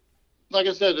 like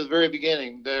I said at the very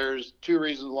beginning, there's two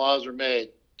reasons laws are made: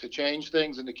 to change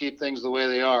things and to keep things the way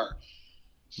they are.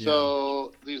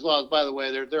 So these laws, by the way,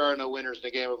 there are no winners in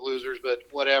a game of losers, but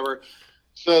whatever.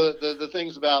 So the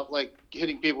things about like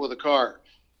hitting people with a car,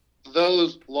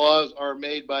 those laws are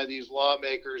made by these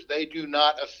lawmakers. They do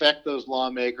not affect those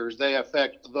lawmakers. They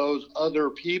affect those other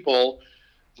people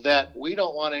that we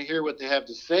don't want to hear what they have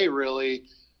to say, really.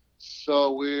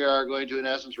 So we are going to, in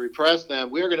essence, repress them.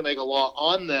 We are going to make a law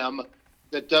on them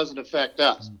that doesn't affect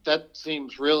us. That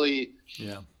seems really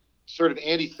sort of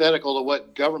antithetical to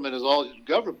what government is all.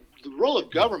 The role of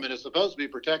government is supposed to be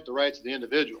protect the rights of the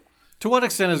individual. To what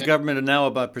extent is government now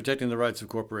about protecting the rights of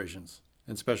corporations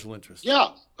and special interests? Yeah.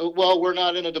 Well, we're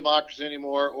not in a democracy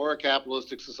anymore or a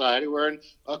capitalistic society. We're in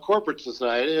a corporate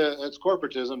society. It's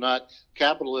corporatism, not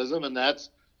capitalism, and that's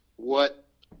what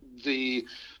the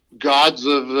gods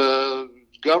of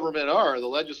government are: the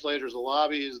legislators, the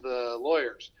lobbies, the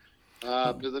lawyers.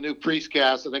 The new priest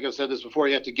cast, I think I've said this before,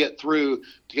 you have to get through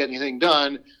to get anything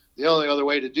done. The only other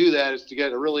way to do that is to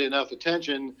get really enough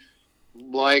attention,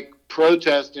 like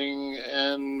protesting,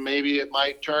 and maybe it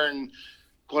might turn,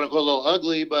 quote unquote, a little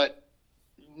ugly, but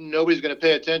nobody's going to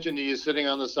pay attention to you sitting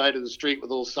on the side of the street with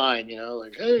a little sign,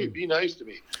 like, hey, be nice to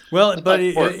me. Well, but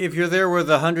if you're there with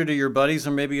 100 of your buddies,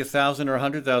 or maybe 1,000 or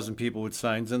 100,000 people with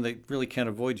signs, then they really can't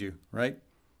avoid you, right?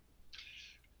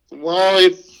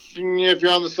 Well, if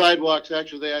you're on the sidewalks,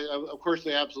 actually, of course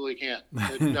they absolutely can't.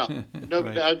 No,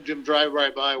 right. Drive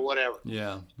right by, whatever.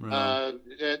 Yeah. Right.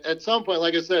 At some point,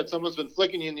 like I said, someone's been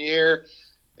flicking you in the air,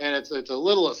 and it's a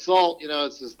little assault.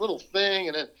 It's this little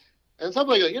thing, and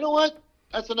somebody goes, you know what?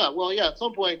 That's enough. Well, yeah, at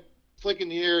some point, flicking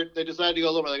the air, they decide to go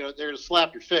a little more. They're going to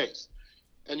slap your face,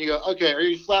 and you go, okay, or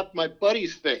you slapped my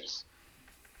buddy's face,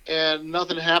 and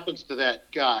nothing happens to that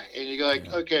guy, and you go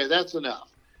like, okay, that's enough.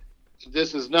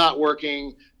 This is not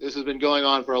working. This has been going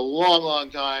on for a long, long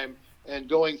time, and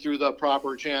going through the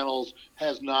proper channels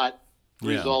has not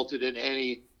resulted in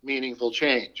any meaningful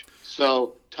change.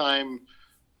 So to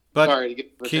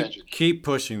get attention. Keep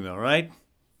pushing, though, right?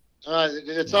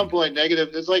 At some point, negative.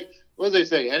 It's like, what do they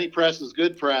say? Any press is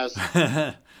good press.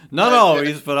 Not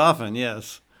always, but often,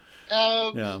 yes.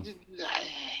 You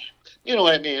know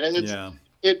what I mean?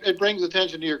 It brings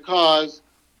attention to your cause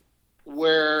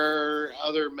where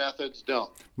other methods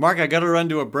don't. Mark, I got to run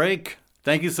to a break.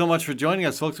 Thank you so much for joining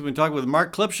us, folks. We've been talking with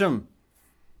Mark Clipsham.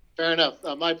 Fair enough.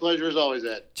 My pleasure as always,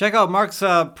 Ed. Check out Mark's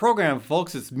program,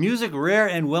 folks. It's Music Rare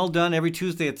and Well Done every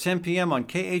Tuesday at 10 p.m. on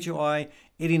KHOI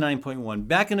 89.1.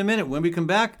 Back in a minute. When we come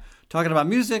back, talking about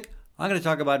music, I'm going to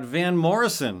talk about Van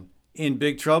Morrison in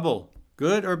big trouble.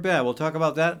 Good or bad? We'll talk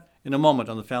about that in a moment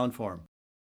on the Fallon Forum.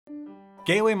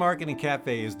 Gateway Market and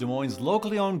Cafe is Des Moines'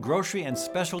 locally owned grocery and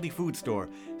specialty food store,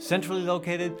 centrally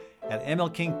located at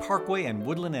ML King Parkway and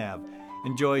Woodland Ave.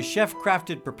 Enjoy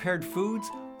chef-crafted prepared foods,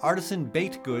 artisan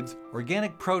baked goods,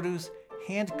 organic produce,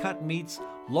 hand-cut meats,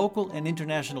 local and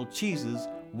international cheeses,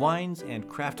 wines, and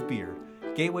craft beer.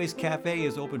 Gateway's Cafe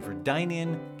is open for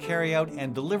dine-in, carry-out,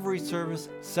 and delivery service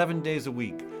 7 days a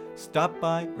week. Stop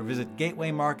by or visit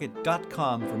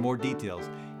gatewaymarket.com for more details.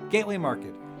 Gateway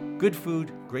Market. Good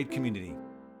food, great community.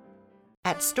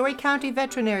 At Story County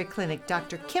Veterinary Clinic,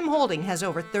 Dr. Kim Holding has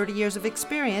over 30 years of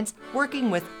experience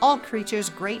working with all creatures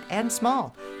great and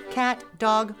small. Cat,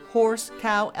 dog, horse,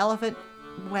 cow, elephant.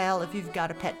 Well, if you've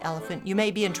got a pet elephant, you may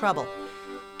be in trouble.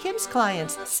 Kim's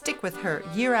clients stick with her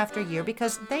year after year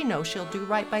because they know she'll do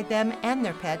right by them and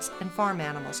their pets and farm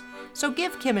animals. So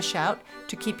give Kim a shout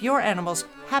to keep your animals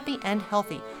happy and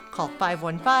healthy. Call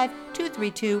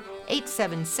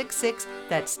 515-232-8766.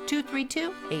 That's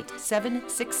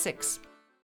 232-8766.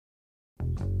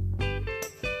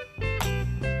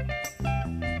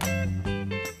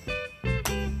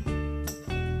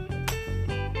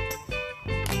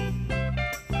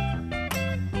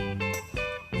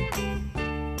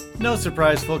 No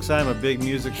surprise, folks, I'm a big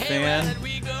music fan.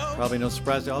 Probably no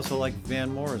surprise, I also like Van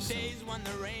Morrison.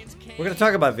 We're going to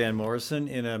talk about Van Morrison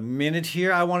in a minute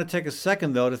here. I want to take a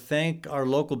second, though, to thank our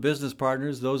local business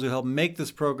partners, those who helped make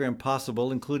this program possible,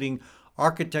 including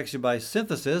Architecture by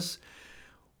Synthesis,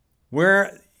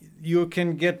 where you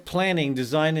can get planning,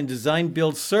 design, and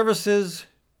design-build services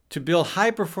to build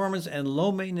high-performance and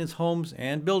low-maintenance homes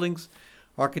and buildings.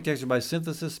 Architecture by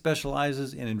Synthesis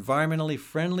specializes in environmentally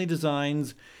friendly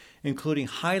designs, including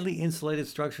highly insulated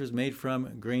structures made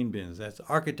from grain bins. That's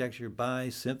Architecture by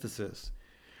Synthesis.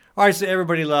 All right, so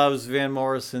everybody loves Van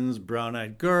Morrison's Brown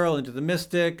Eyed Girl, Into the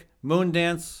Mystic,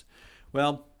 Moondance.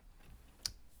 Well,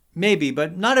 maybe,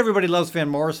 but not everybody loves Van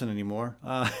Morrison anymore.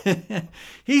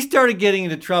 He started getting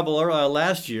into trouble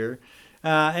last year,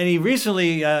 and he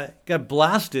recently got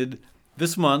blasted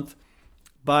this month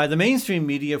by the mainstream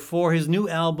media for his new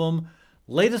album,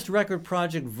 Latest Record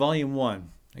Project Volume 1.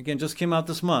 Again, just came out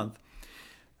this month.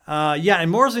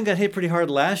 And Morrison got hit pretty hard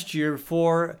last year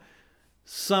for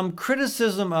some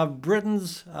criticism of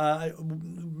Britain's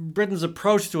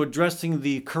approach to addressing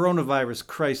the coronavirus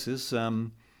crisis.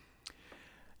 And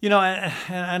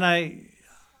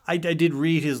I did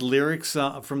read his lyrics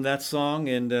from that song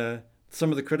and some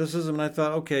of the criticism, and I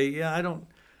thought, okay, yeah,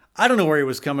 I don't know where he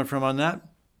was coming from on that,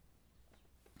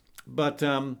 but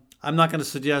I'm not going to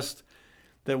suggest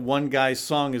that one guy's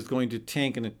song is going to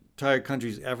tank an entire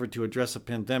country's effort to address a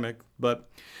pandemic. But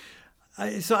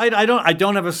I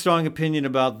don't have a strong opinion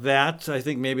about that. I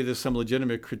think maybe there's some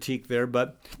legitimate critique there,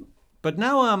 but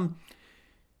now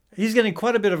he's getting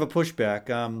quite a bit of a pushback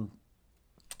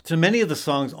to many of the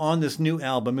songs on this new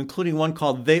album, including one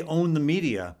called "They Own the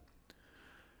Media."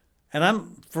 And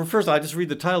I just read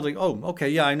the title, like, oh, okay,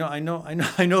 yeah, I know.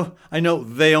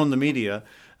 They own the media.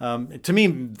 To me,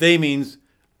 they means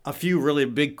a few really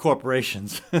big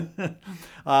corporations. And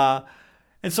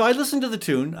so I listened to the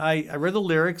tune, I read the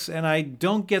lyrics, and I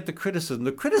don't get the criticism.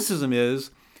 The criticism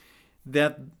is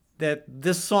that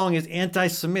this song is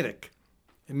anti-Semitic.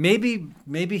 Maybe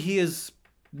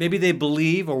they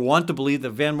believe or want to believe that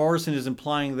Van Morrison is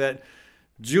implying that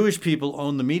Jewish people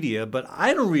own the media, but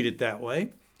I don't read it that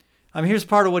way. Here's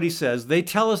part of what he says. They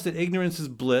tell us that ignorance is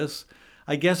bliss.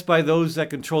 I guess by those that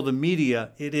control the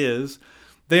media, it is.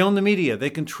 They own the media. They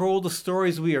control the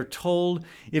stories we are told.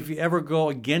 If you ever go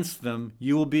against them,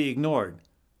 you will be ignored.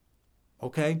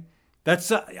 Okay? That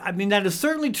is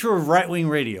certainly true of right-wing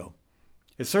radio.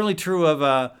 It's certainly true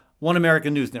of One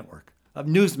American News Network, of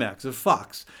Newsmax, of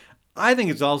Fox. I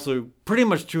think it's also pretty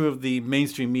much true of the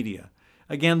mainstream media.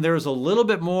 Again, there's a little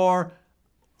bit more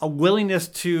a willingness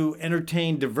to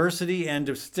entertain diversity and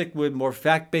to stick with more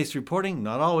fact-based reporting.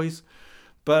 Not always,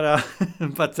 but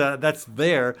that's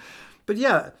there. But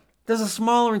yeah, there's a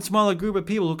smaller and smaller group of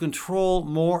people who control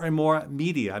more and more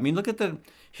media. Look at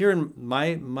here in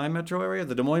my metro area,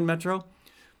 the Des Moines Metro.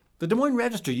 The Des Moines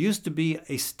Register used to be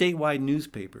a statewide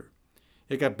newspaper.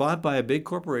 It got bought by a big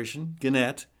corporation,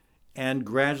 Gannett, and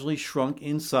gradually shrunk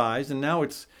in size, and now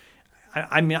it's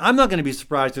I'm not going to be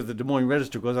surprised if the Des Moines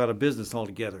Register goes out of business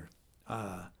altogether.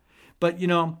 But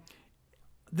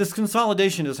this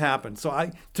consolidation has happened. So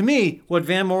to me, what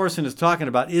Van Morrison is talking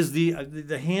about is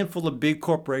the handful of big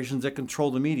corporations that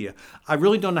control the media. I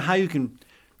really don't know how you can,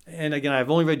 and again, I've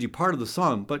only read you part of the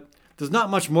song, but there's not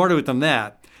much more to it than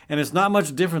that, and it's not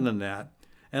much different than that.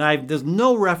 And there's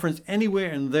no reference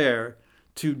anywhere in there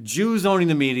to Jews owning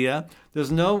the media.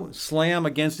 There's no slam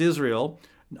against Israel.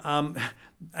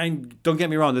 And don't get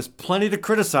me wrong, there's plenty to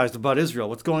criticize about Israel.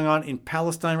 What's going on in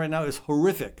Palestine right now is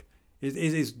horrific. It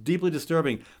is deeply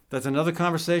disturbing. That's another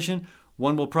conversation,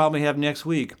 one we'll probably have next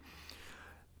week.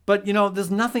 But,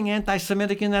 there's nothing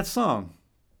anti-Semitic in that song.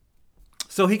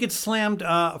 So he gets slammed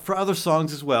for other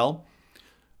songs as well.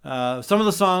 Some of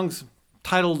the songs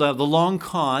titled The Long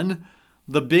Con,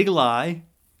 The Big Lie,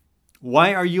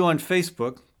 Why Are You on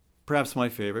Facebook? Perhaps my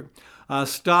favorite.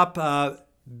 Stop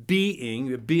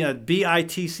Being,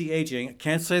 B-I-T-C-H-ing.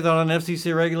 Can't say that on an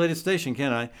FCC-regulated station,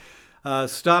 can I?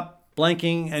 Stop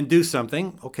blanking and do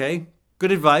something. Okay,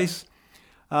 good advice.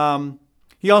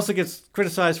 He also gets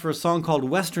criticized for a song called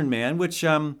Western Man, which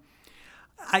I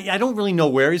don't really know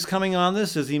where he's coming on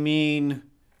this. Does he mean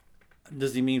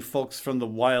folks from the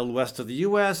Wild West of the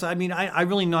U.S.? I'm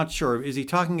really not sure. Is he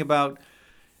talking about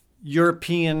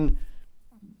European,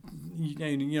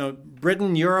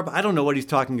 Britain, Europe? I don't know what he's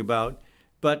talking about.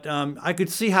 But I could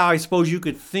see how I suppose you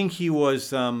could think he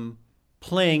was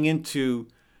playing into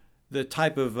the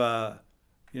type of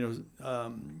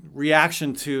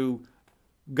reaction to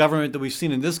government that we've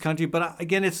seen in this country. But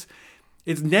again, it's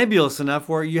nebulous enough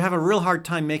where you have a real hard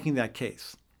time making that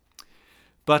case.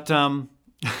 But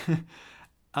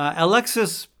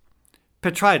Alexis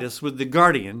Petridis with The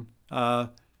Guardian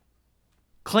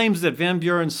claims that Van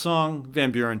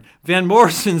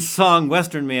Morrison's song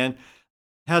Western Man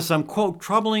has some, quote,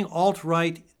 troubling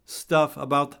alt-right stuff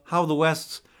about how the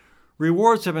West's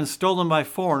rewards have been stolen by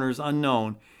foreigners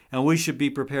unknown, and we should be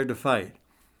prepared to fight.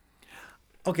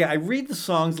 Okay, I read the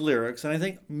song's lyrics, and I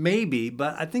think maybe,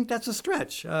 but I think that's a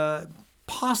stretch.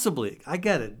 Possibly, I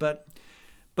get it, but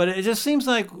it just seems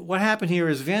like what happened here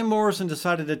is Van Morrison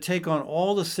decided to take on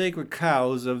all the sacred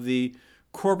cows of the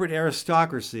corporate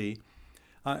aristocracy,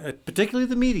 particularly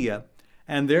the media,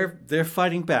 and they're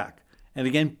fighting back. And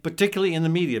again, particularly in the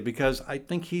media, because I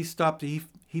think he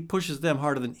pushes them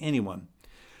harder than anyone.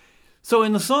 So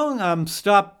in the song,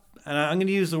 Stop, and I'm going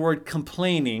to use the word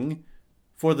complaining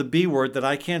for the B word that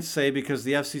I can't say because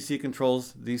the FCC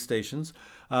controls these stations.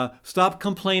 Stop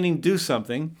complaining, do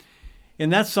something. In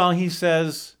that song, he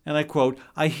says, and I quote,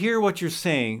 "I hear what you're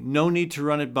saying. No need to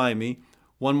run it by me.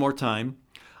 One more time.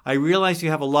 I realize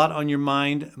you have a lot on your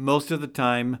mind most of the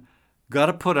time.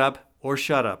 Gotta put up or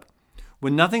shut up.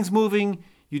 When nothing's moving,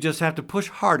 you just have to push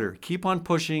harder. Keep on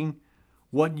pushing.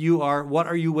 What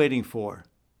are you waiting for?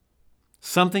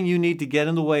 Something you need to get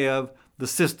in the way of. The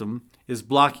system is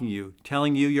blocking you,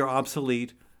 telling you you're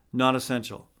obsolete, not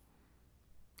essential."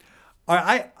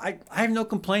 I have no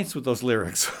complaints with those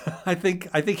lyrics. I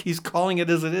think he's calling it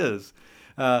as it is.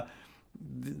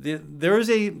 There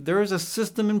is a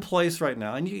system in place right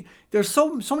now, and there's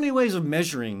so many ways of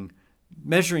measuring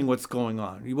what's going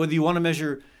on. Whether you want to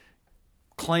measure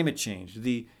climate change,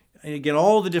 again,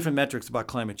 all the different metrics about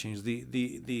climate change,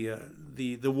 the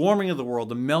warming of the world,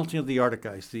 the melting of the Arctic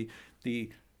ice, the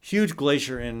huge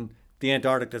glacier in the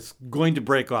Antarctic that's going to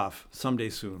break off someday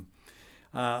soon.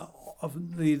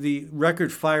 Of the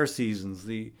record fire seasons,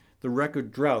 the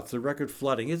record droughts, the record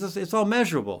flooding. It's all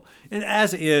measurable. And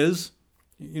as is,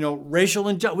 racial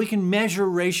injustice. We can measure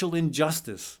racial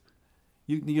injustice.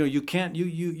 You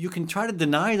can try to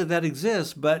deny that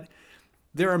exists, but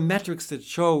there are metrics that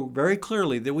show very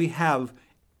clearly that we have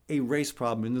a race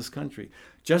problem in this country,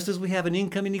 just as we have an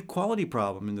income inequality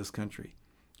problem in this country.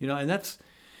 And that's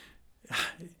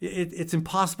it's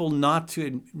impossible not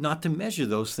to measure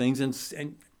those things.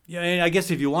 And I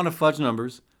guess if you want to fudge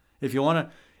numbers, if you've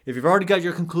already got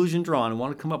your conclusion drawn and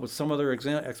want to come up with some other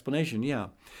explanation, yeah.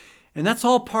 And that's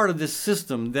all part of this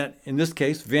system that, in this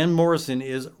case, Van Morrison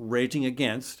is raging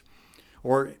against,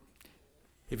 or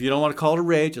if you don't want to call it a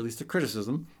rage, at least a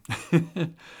criticism.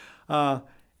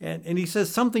 And he says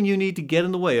something you need to get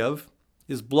in the way of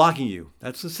is blocking you.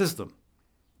 That's the system.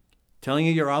 Telling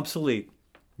you you're obsolete,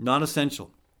 not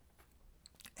essential.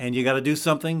 And you got to do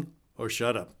something or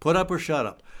shut up. Put up or shut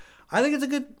up. I think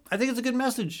it's a good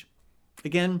message.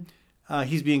 Again,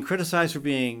 he's being criticized for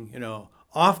being,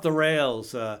 off the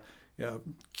rails,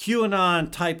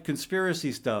 QAnon type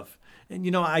conspiracy stuff.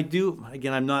 And I do.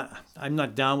 Again, I'm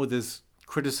not down with this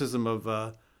criticism of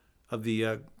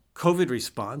the COVID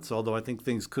response. Although I think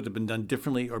things could have been done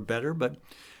differently or better. But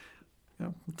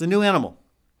it's a new animal.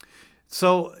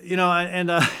 So,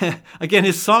 again,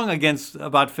 his song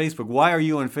about Facebook, why are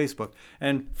you on Facebook?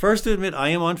 And first to admit, I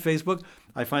am on Facebook.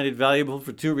 I find it valuable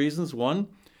for two reasons. One,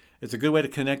 it's a good way to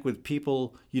connect with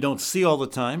people you don't see all the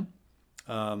time.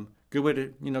 Good way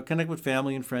to, connect with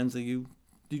family and friends that you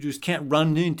just can't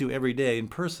run into every day in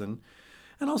person.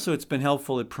 And also it's been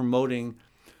helpful at promoting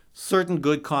certain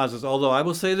good causes. Although I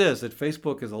will say this, that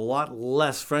Facebook is a lot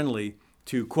less friendly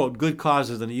to, quote, good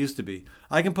causes than it used to be.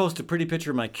 I can post a pretty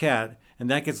picture of my cat, and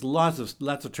that gets lots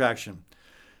of traction.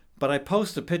 But I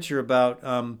post a picture about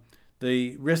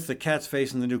the risks that cats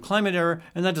face in the new climate era,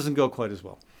 and that doesn't go quite as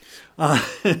well.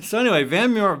 So anyway,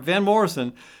 Van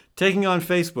Morrison taking on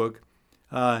Facebook,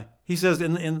 he says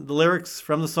in the lyrics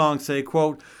from the song say,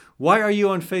 quote, "Why are you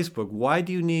on Facebook? Why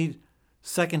do you need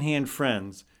secondhand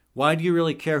friends? Why do you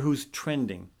really care who's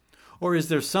trending? Or is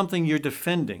there something you're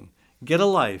defending? Get a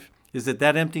life. Is it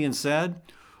that empty and sad?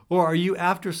 Or are you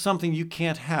after something you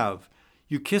can't have?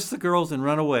 You kiss the girls and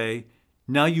run away.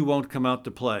 Now you won't come out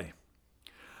to play."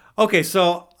 Okay,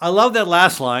 so I love that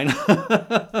last line.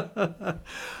 And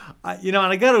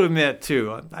I got to admit,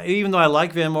 too, even though I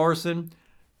like Van Morrison,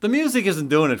 the music isn't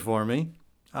doing it for me.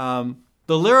 The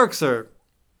lyrics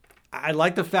I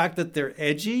like the fact that they're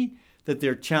edgy, that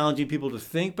they're challenging people to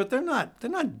think, but they're not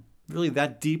really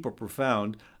that deep or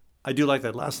profound. I do like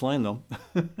that last line, though.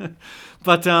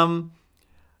 But, and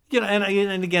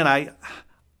again,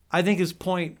 I think his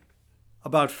point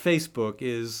about Facebook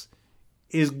is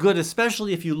good,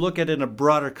 especially if you look at it in a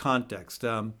broader context.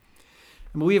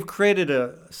 We have created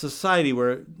a society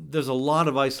where there's a lot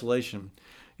of isolation.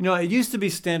 It used to be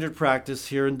standard practice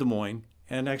here in Des Moines,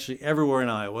 and actually everywhere in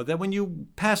Iowa, that when you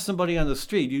pass somebody on the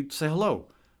street, you'd say hello.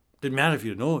 Didn't matter if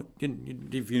you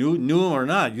knew him or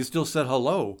not, you still said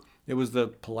hello. It was the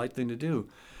polite thing to do.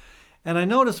 And I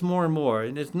notice more and more,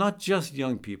 and it's not just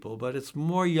young people, but it's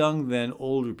more young than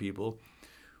older people,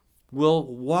 will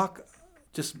walk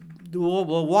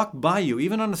by you,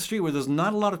 even on the street where there's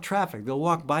not a lot of traffic. They'll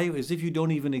walk by you as if you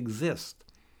don't even exist.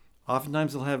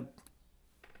 Oftentimes they'll have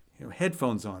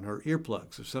headphones on or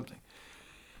earplugs or something.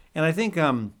 And I think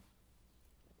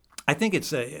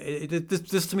it's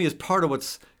this to me is part of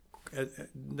what's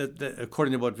that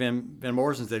according to what Van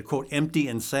Morrison said, quote, empty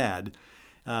and sad.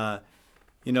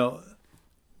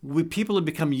 People have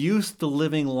become used to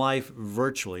living life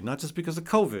virtually, not just because of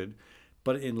COVID,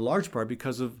 but in large part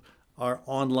because of our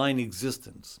online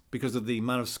existence, because of the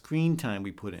amount of screen time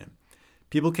we put in.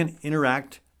 People can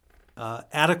interact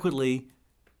adequately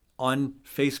on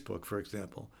Facebook, for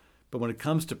example. But when it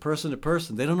comes to person,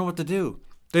 they don't know what to do.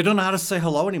 They don't know how to say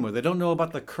hello anymore. They don't know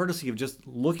about the courtesy of just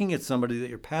looking at somebody that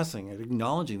you're passing and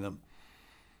acknowledging them.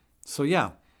 So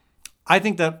yeah, I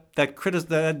think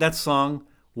that song,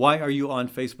 Why Are You on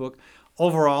Facebook?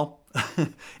 Overall,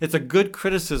 it's a good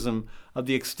criticism of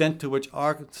the extent to which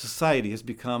our society has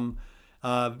become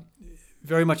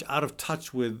very much out of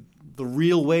touch with the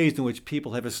real ways in which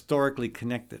people have historically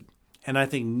connected, and I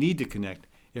think need to connect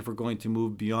if we're going to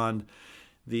move beyond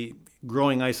the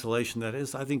growing isolation that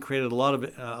is, I think, created a lot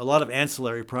of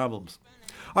ancillary problems.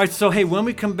 All right, so hey, when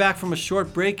we come back from a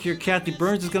short break here, Kathy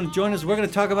Byrnes is going to join us. We're going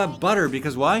to talk about butter,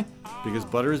 because why? Because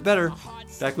butter is better.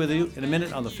 Back with you in a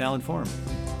minute on the Fallon Forum.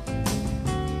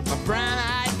 A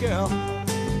brown-eyed girl,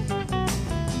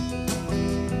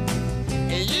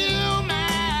 and you,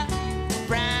 my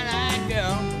brown-eyed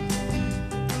girl.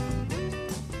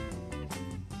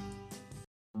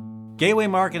 Gateway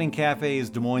Market and Cafe is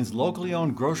Des Moines' locally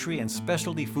owned grocery and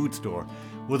specialty food store.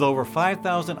 With over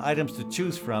 5,000 items to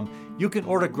choose from, you can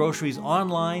order groceries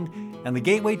online, and the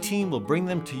Gateway team will bring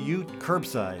them to you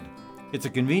curbside. It's a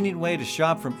convenient way to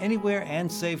shop from anywhere and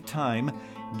save time.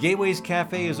 Gateway's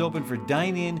Cafe is open for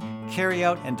dine-in,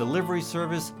 carry-out, and delivery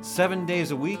service 7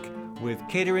 days a week, with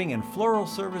catering and floral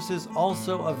services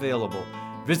also available.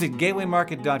 Visit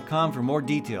gatewaymarket.com for more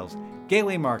details.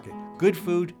 Gateway Market, good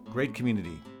food, great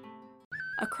community.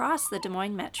 Across the Des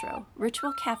Moines Metro,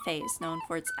 Ritual Cafe is known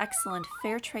for its excellent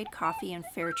fair trade coffee and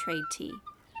fair trade tea.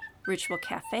 Ritual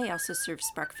Cafe also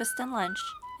serves breakfast and lunch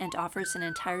and offers an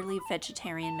entirely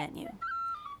vegetarian menu.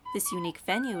 This unique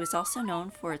venue is also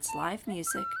known for its live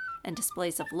music and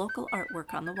displays of local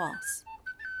artwork on the walls.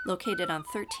 Located on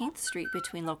 13th Street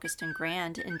between Locust and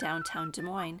Grand in downtown Des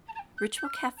Moines, Ritual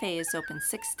Cafe is open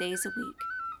 6 days a week.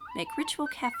 Make Ritual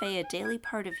Cafe a daily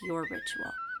part of your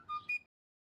ritual.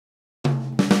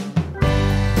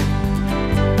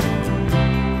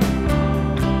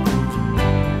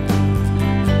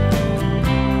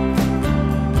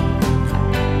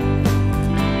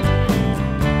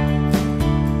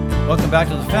 Welcome back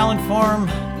to the Fallon Forum.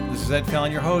 This is Ed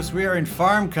Fallon, your host. We are in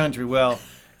farm country. Well,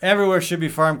 everywhere should be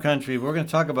farm country. We're going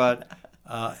to talk about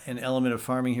an element of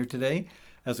farming here today,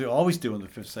 as we always do in the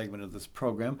fifth segment of this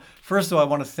program. First of all, I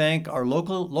want to thank our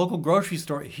local grocery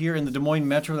store here in the Des Moines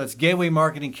Metro. That's Gateway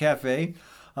Market and Cafe,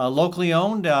 locally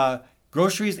owned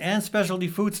groceries and specialty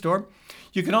food store.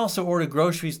 You can also order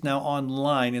groceries now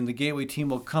online, and the Gateway team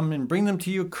will come and bring them to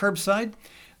you curbside.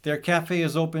 Their cafe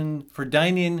is open for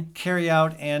dine-in,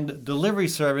 carry-out, and delivery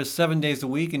service 7 days a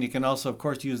week. And you can also, of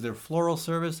course, use their floral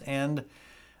service and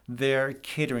their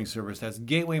catering service. That's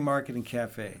Gateway Market and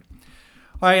Cafe.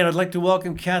 All right, I'd like to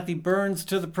welcome Kathy Byrnes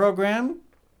to the program.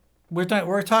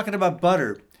 We're talking about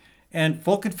butter. And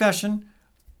full confession,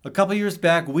 a couple years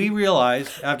back, we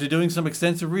realized, after doing some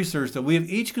extensive research, that we have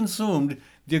each consumed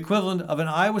the equivalent of an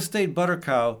Iowa State butter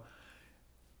cow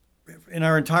in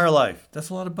our entire life.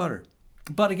 That's a lot of butter.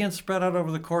 But again, spread out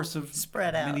over the course of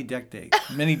many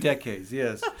decades,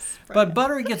 yes. But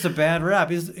butter gets a bad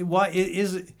rap.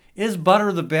 Is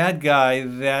butter the bad guy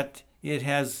that it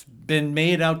has been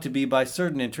made out to be by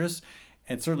certain interests,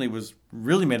 and certainly was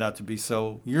really made out to be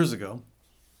so years ago?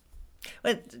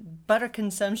 But butter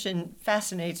consumption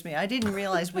fascinates me. I didn't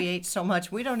realize we ate so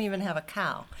much. We don't even have a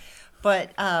cow.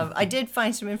 But I did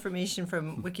find some information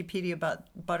from Wikipedia about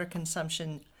butter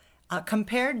consumption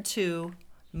compared to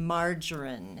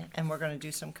margarine, and we're going to do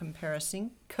some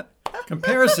comparison.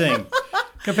 Comparison,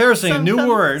 a new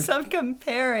word. Some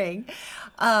comparing.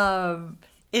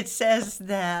 It says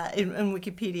that, in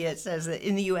Wikipedia, it says that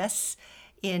in the U.S.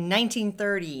 in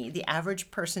 1930, the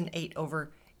average person ate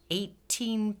over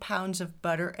 18 pounds of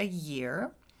butter a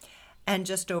year and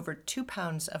just over 2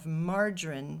 pounds of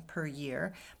margarine per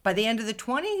year. By the end of the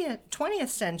 20th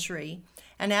century,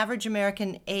 an average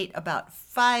American ate about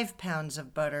 5 pounds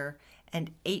of butter and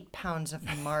 8 pounds of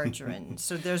margarine.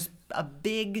 So there's a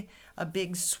big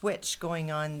switch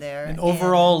going on there. An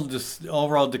overall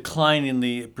decline in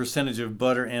the percentage of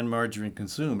butter and margarine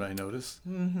consumed, I noticed.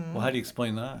 Mm-hmm. Well, how do you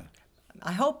explain that?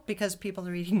 I hope because people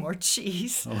are eating more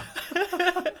cheese. Oh.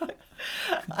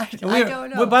 I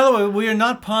don't know. Well, by the way, we are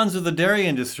not pawns of the dairy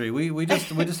industry. We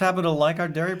just happen to like our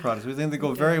dairy products. We think they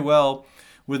go very well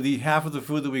with the half of the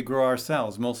food that we grow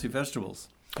ourselves, mostly vegetables,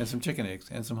 and some chicken eggs,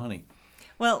 and some honey.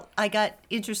 Well, I got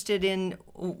interested in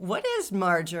what is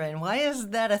margarine? Why is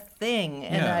that a thing?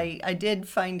 And I did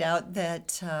find out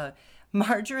that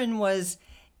margarine was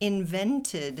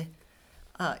invented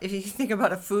if you think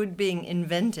about a food being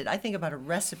invented, I think about a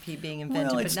recipe being invented,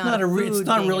 Well, but it's not a food it's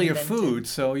not being really invented. a food,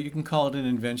 so you can call it an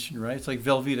invention, right? It's like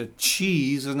Velveeta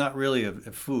cheese is not really a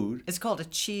food. It's called a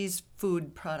cheese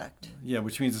food product. Yeah,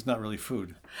 which means it's not really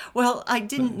food. Well, I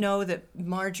didn't know that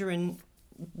margarine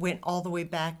went all the way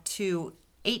back to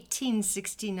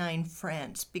 1869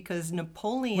 France because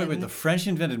Napoleon. Wait, the French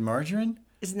invented margarine?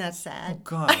 Isn't that sad?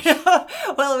 Gosh.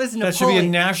 Well, it was That should be a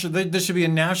Napoleon. national. There should be a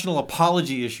national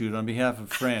apology issued on behalf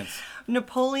of France.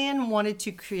 Napoleon wanted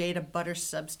to create a butter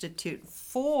substitute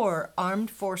for armed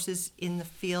forces in the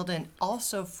field and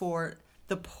also for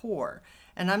the poor.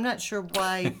 And I'm not sure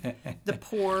why the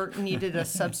poor needed a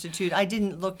substitute. I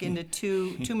didn't look into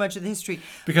too much of the history.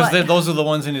 Because But- those are the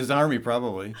ones in his army,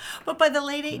 probably. But by the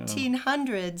late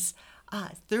 1800s,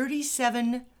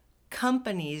 37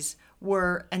 companies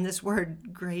were, and this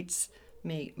word grates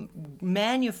me,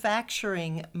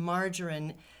 manufacturing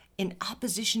margarine in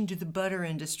opposition to the butter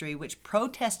industry, which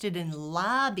protested and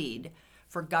lobbied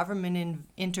for government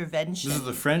intervention. This is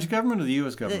the French government or the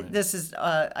U.S. government? This is,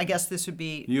 I guess this would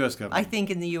be U.S. government. I think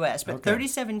in the U.S. But Okay.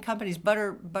 37 companies,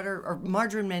 butter or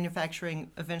margarine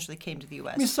manufacturing eventually came to the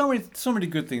U.S. I mean, so many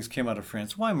good things came out of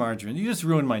France. Why margarine? You just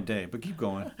ruined my day, but keep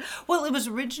going. Well, it was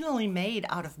originally made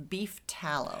out of beef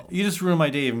tallow. You just ruined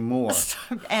my day even more.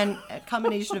 And a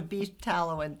combination of beef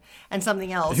tallow and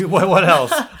something else. What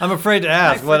else? I'm afraid to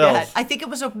ask. I What forget. else? I think it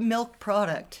was a milk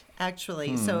product,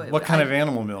 actually. So What kind of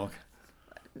animal milk?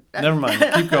 Never mind.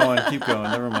 Keep going. Keep going.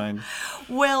 Never mind.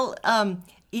 Well,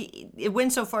 it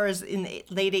went so far as in the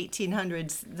late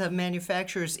 1800s, the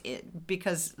manufacturers,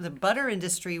 because the butter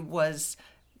industry was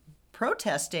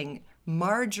protesting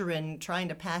margarine trying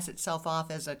to pass itself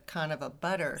off as a kind of a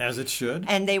butter. As it should.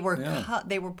 And they were Yeah.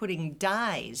 they were putting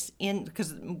dyes in,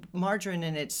 because margarine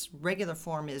in its regular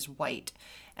form is white,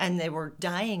 and they were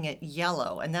dyeing it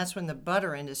yellow, and that's when the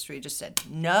butter industry just said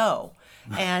no,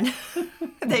 and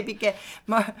they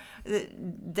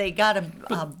got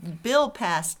a bill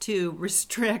passed to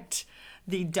restrict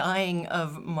the dyeing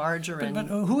of margarine. But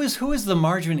who is the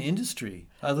margarine industry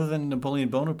other than Napoleon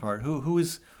Bonaparte? Who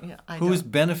is I who is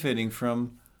don't- benefiting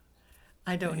from?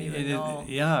 I don't even know.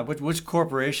 Yeah, which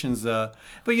corporations? But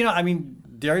I mean,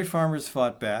 dairy farmers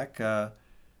fought back. And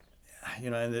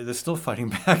they're still fighting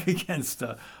back against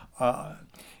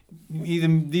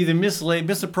either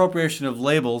misappropriation of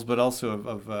labels, but also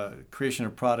of creation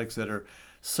of products that are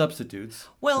substitutes.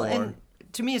 Well, for and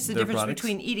to me, it's the their difference products.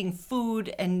 between eating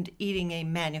food and eating a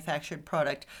manufactured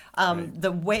product.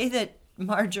 The way that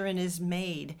margarine is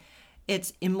made,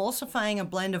 it's emulsifying a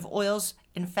blend of oils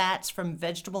and fats from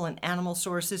vegetable and animal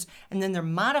sources, and then they're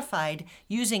modified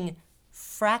using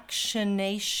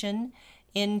fractionation,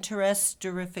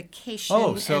 interesterification,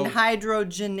 Oh, so- and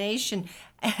hydrogenation.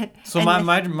 So and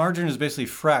my margarine is basically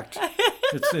fracked.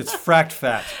 It's fracked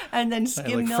fat. And then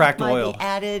skim like milk fracked might oil. be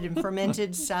added, and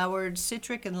fermented, soured,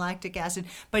 citric, and lactic acid.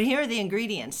 But here are the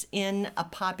ingredients in a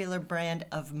popular brand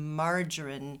of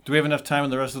margarine. Do we have enough time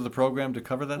in the rest of the program to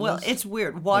cover that Well, list? it's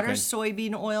weird. Water, Okay.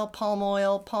 soybean oil,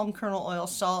 palm kernel oil,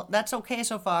 salt. That's okay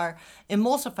so far.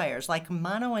 Emulsifiers like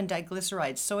mono and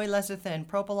diglycerides, soy lecithin,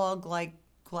 propyl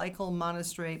glycol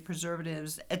monosterate,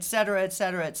 preservatives, etc.,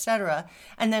 etc., etc.,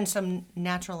 and then some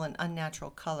natural and unnatural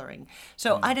coloring.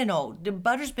 So I don't know. The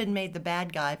butter's been made the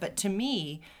bad guy, but to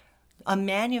me, a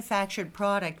manufactured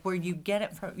product where you get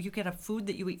a food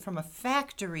that you eat from a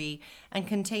factory and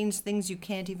contains things you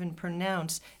can't even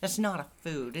pronounce. That's not a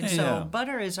food. And so Yeah.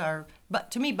 butter is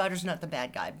but to me, butter's not the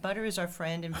bad guy. Butter is our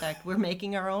friend. In fact, we're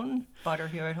making our own butter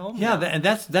here at home. Yeah, now. and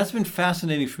that's been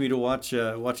fascinating for me to watch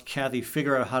Kathy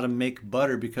figure out how to make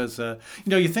butter, because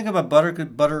you think about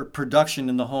butter production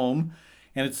in the home,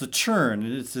 and it's a churn,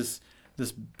 and it's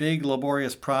this big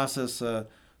laborious process.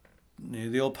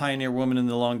 The old pioneer woman in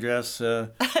the long dress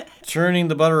churning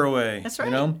the butter away. That's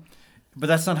right. But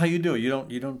that's not how you do it.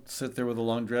 You don't sit there with a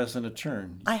long dress and a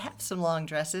churn. I have some long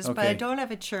dresses, but Okay. I don't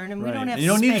have a churn, and we Right. don't have And you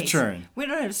don't need a space. churn. We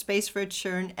don't have space for a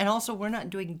churn, and also we're not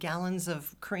doing gallons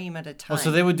of cream at a time. Oh,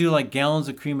 so they would do like gallons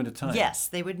of cream at a time. Yes,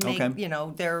 they would make Okay.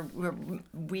 their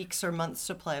weeks or months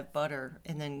supply of butter,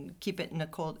 and then keep it in a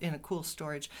cool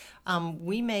storage.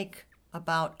 We make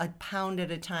about a pound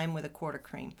at a time with a quart of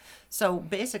cream. So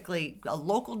basically, a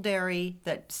local dairy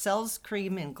that sells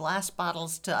cream in glass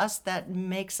bottles, to us that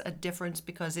makes a difference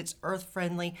because it's earth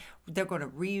friendly. They're going to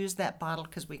reuse that bottle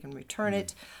because we can return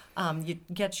it. You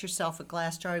get yourself a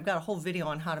glass jar. We've got a whole video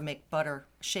on how to make butter,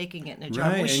 shaking it in a jar.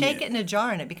 Right, We and shake it in a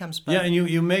jar and it becomes butter. Yeah, and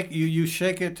you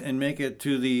shake it and make it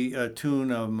to the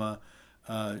tune of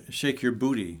Shake Your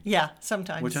Booty, Yeah,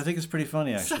 sometimes. which I think is pretty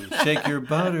funny, actually. Shake Your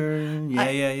Butter,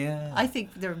 yeah. I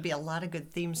think there would be a lot of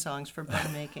good theme songs for butter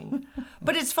making.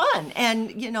 But it's fun.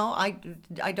 And,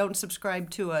 I don't subscribe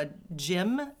to a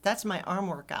gym. That's my arm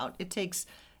workout. It takes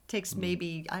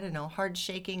maybe, I don't know, hard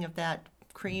shaking of that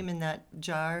cream in that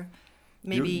jar,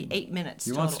 maybe 8 minutes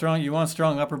You total. want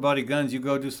strong upper body guns, you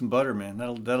go do some butter, man.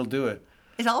 That'll do it.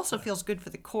 It also feels good for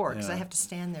the core because Yeah. I have to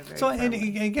stand there very So, and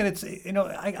firmly. again, it's,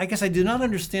 I guess I do not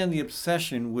understand the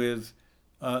obsession with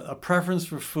a preference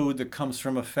for food that comes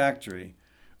from a factory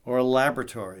or a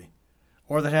laboratory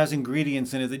or that has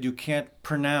ingredients in it that you can't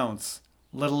pronounce,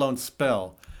 let alone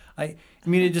spell. I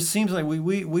mean, it just seems like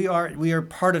we are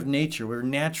part of nature. We're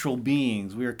natural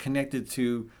beings. We are connected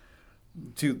to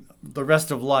the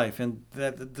rest of life, and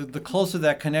that the closer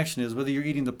that connection is, whether you're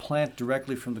eating the plant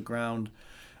directly from the ground,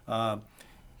 or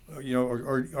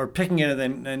picking it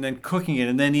and then cooking it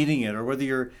and then eating it, or whether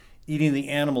you're eating the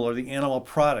animal or the animal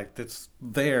product that's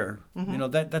there.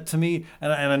 That to me,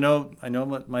 and I know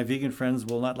my vegan friends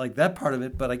will not like that part of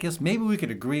it, but I guess maybe we could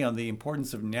agree on the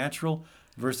importance of natural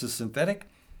versus synthetic.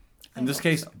 In this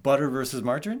case, butter versus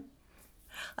margarine.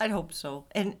 I'd hope so.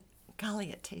 And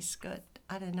golly, it tastes good.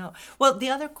 I don't know. Well, the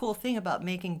other cool thing about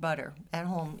making butter at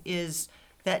home is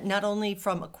that not only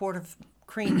from a quart of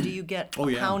cream do you get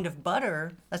a pound of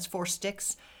butter, that's 4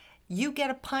 sticks, you get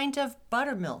a pint of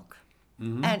buttermilk.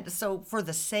 And so for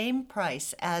the same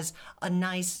price as a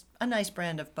nice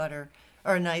brand of butter,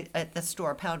 or at the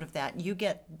store, a pound of that, you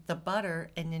get the butter,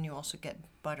 and then you also get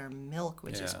buttermilk,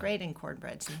 which is great in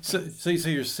cornbreads and things. So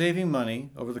you're saving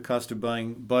money over the cost of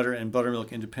buying butter and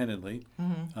buttermilk independently.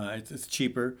 It's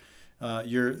cheaper.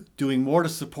 You're doing more to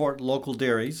support local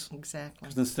dairies. Exactly.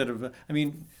 Instead of,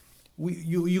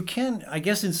 you can, I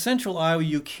guess in central Iowa,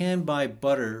 you can buy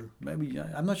butter. Maybe,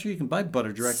 I'm not sure you can buy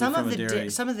butter directly from a dairy.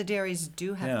 Some of the dairies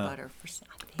do have butter for some.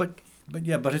 But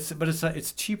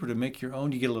it's cheaper to make your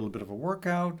own. You get a little bit of a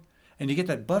workout, and you get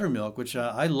that buttermilk, which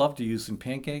I love to use in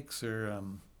pancakes or.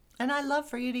 And I love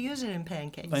for you to use it in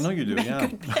pancakes. I know you do. Make Yeah.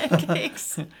 good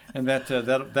pancakes. And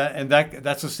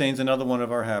that sustains another one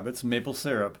of our habits, maple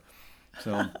syrup.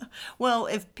 So. Well,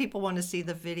 if people want to see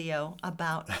the video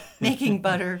about making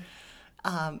butter,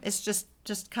 it's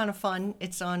just kind of fun.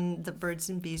 It's on the Birds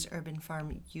and Bees Urban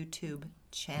Farm YouTube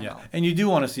channel. Yeah, and you do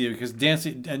want to see it because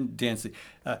Dancy.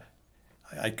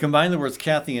 I combine the words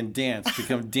Kathy and dance to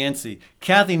become Dancy.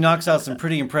 Kathy knocks out some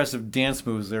pretty impressive dance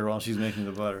moves there while she's making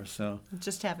the butter. So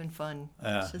Just having fun.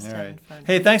 Just all having right. fun.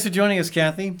 Hey, thanks for joining us,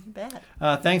 Kathy. You bet.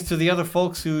 Thanks to the other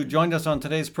folks who joined us on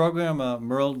today's program,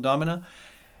 Meryl Domina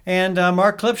and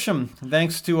Mark Clipsham.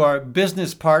 Thanks to our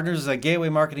business partners, Gateway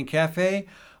Marketing Cafe,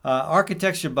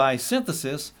 Architecture by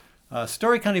Synthesis,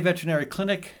 Story County Veterinary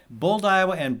Clinic, Bold,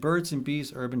 Iowa, and Birds and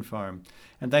Bees Urban Farm.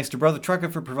 And thanks to Brother Trucker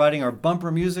for providing our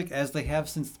bumper music, as they have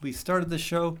since we started the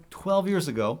show 12 years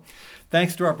ago.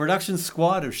 Thanks to our production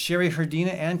squad of Sherry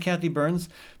Herdina and Kathy Byrnes.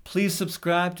 Please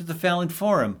subscribe to the Fallon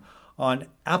Forum on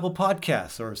Apple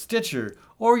Podcasts or Stitcher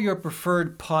or your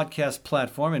preferred podcast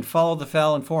platform, and follow the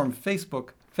Fallon Forum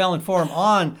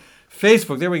on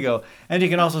Facebook. There we go. And you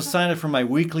can also sign up for my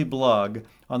weekly blog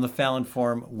on the Fallon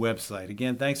Forum website.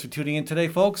 Again, thanks for tuning in today,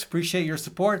 folks. Appreciate your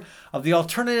support of the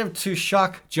alternative to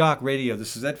shock jock radio.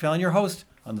 This is Ed Fallon, your host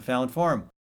on the Fallon Forum.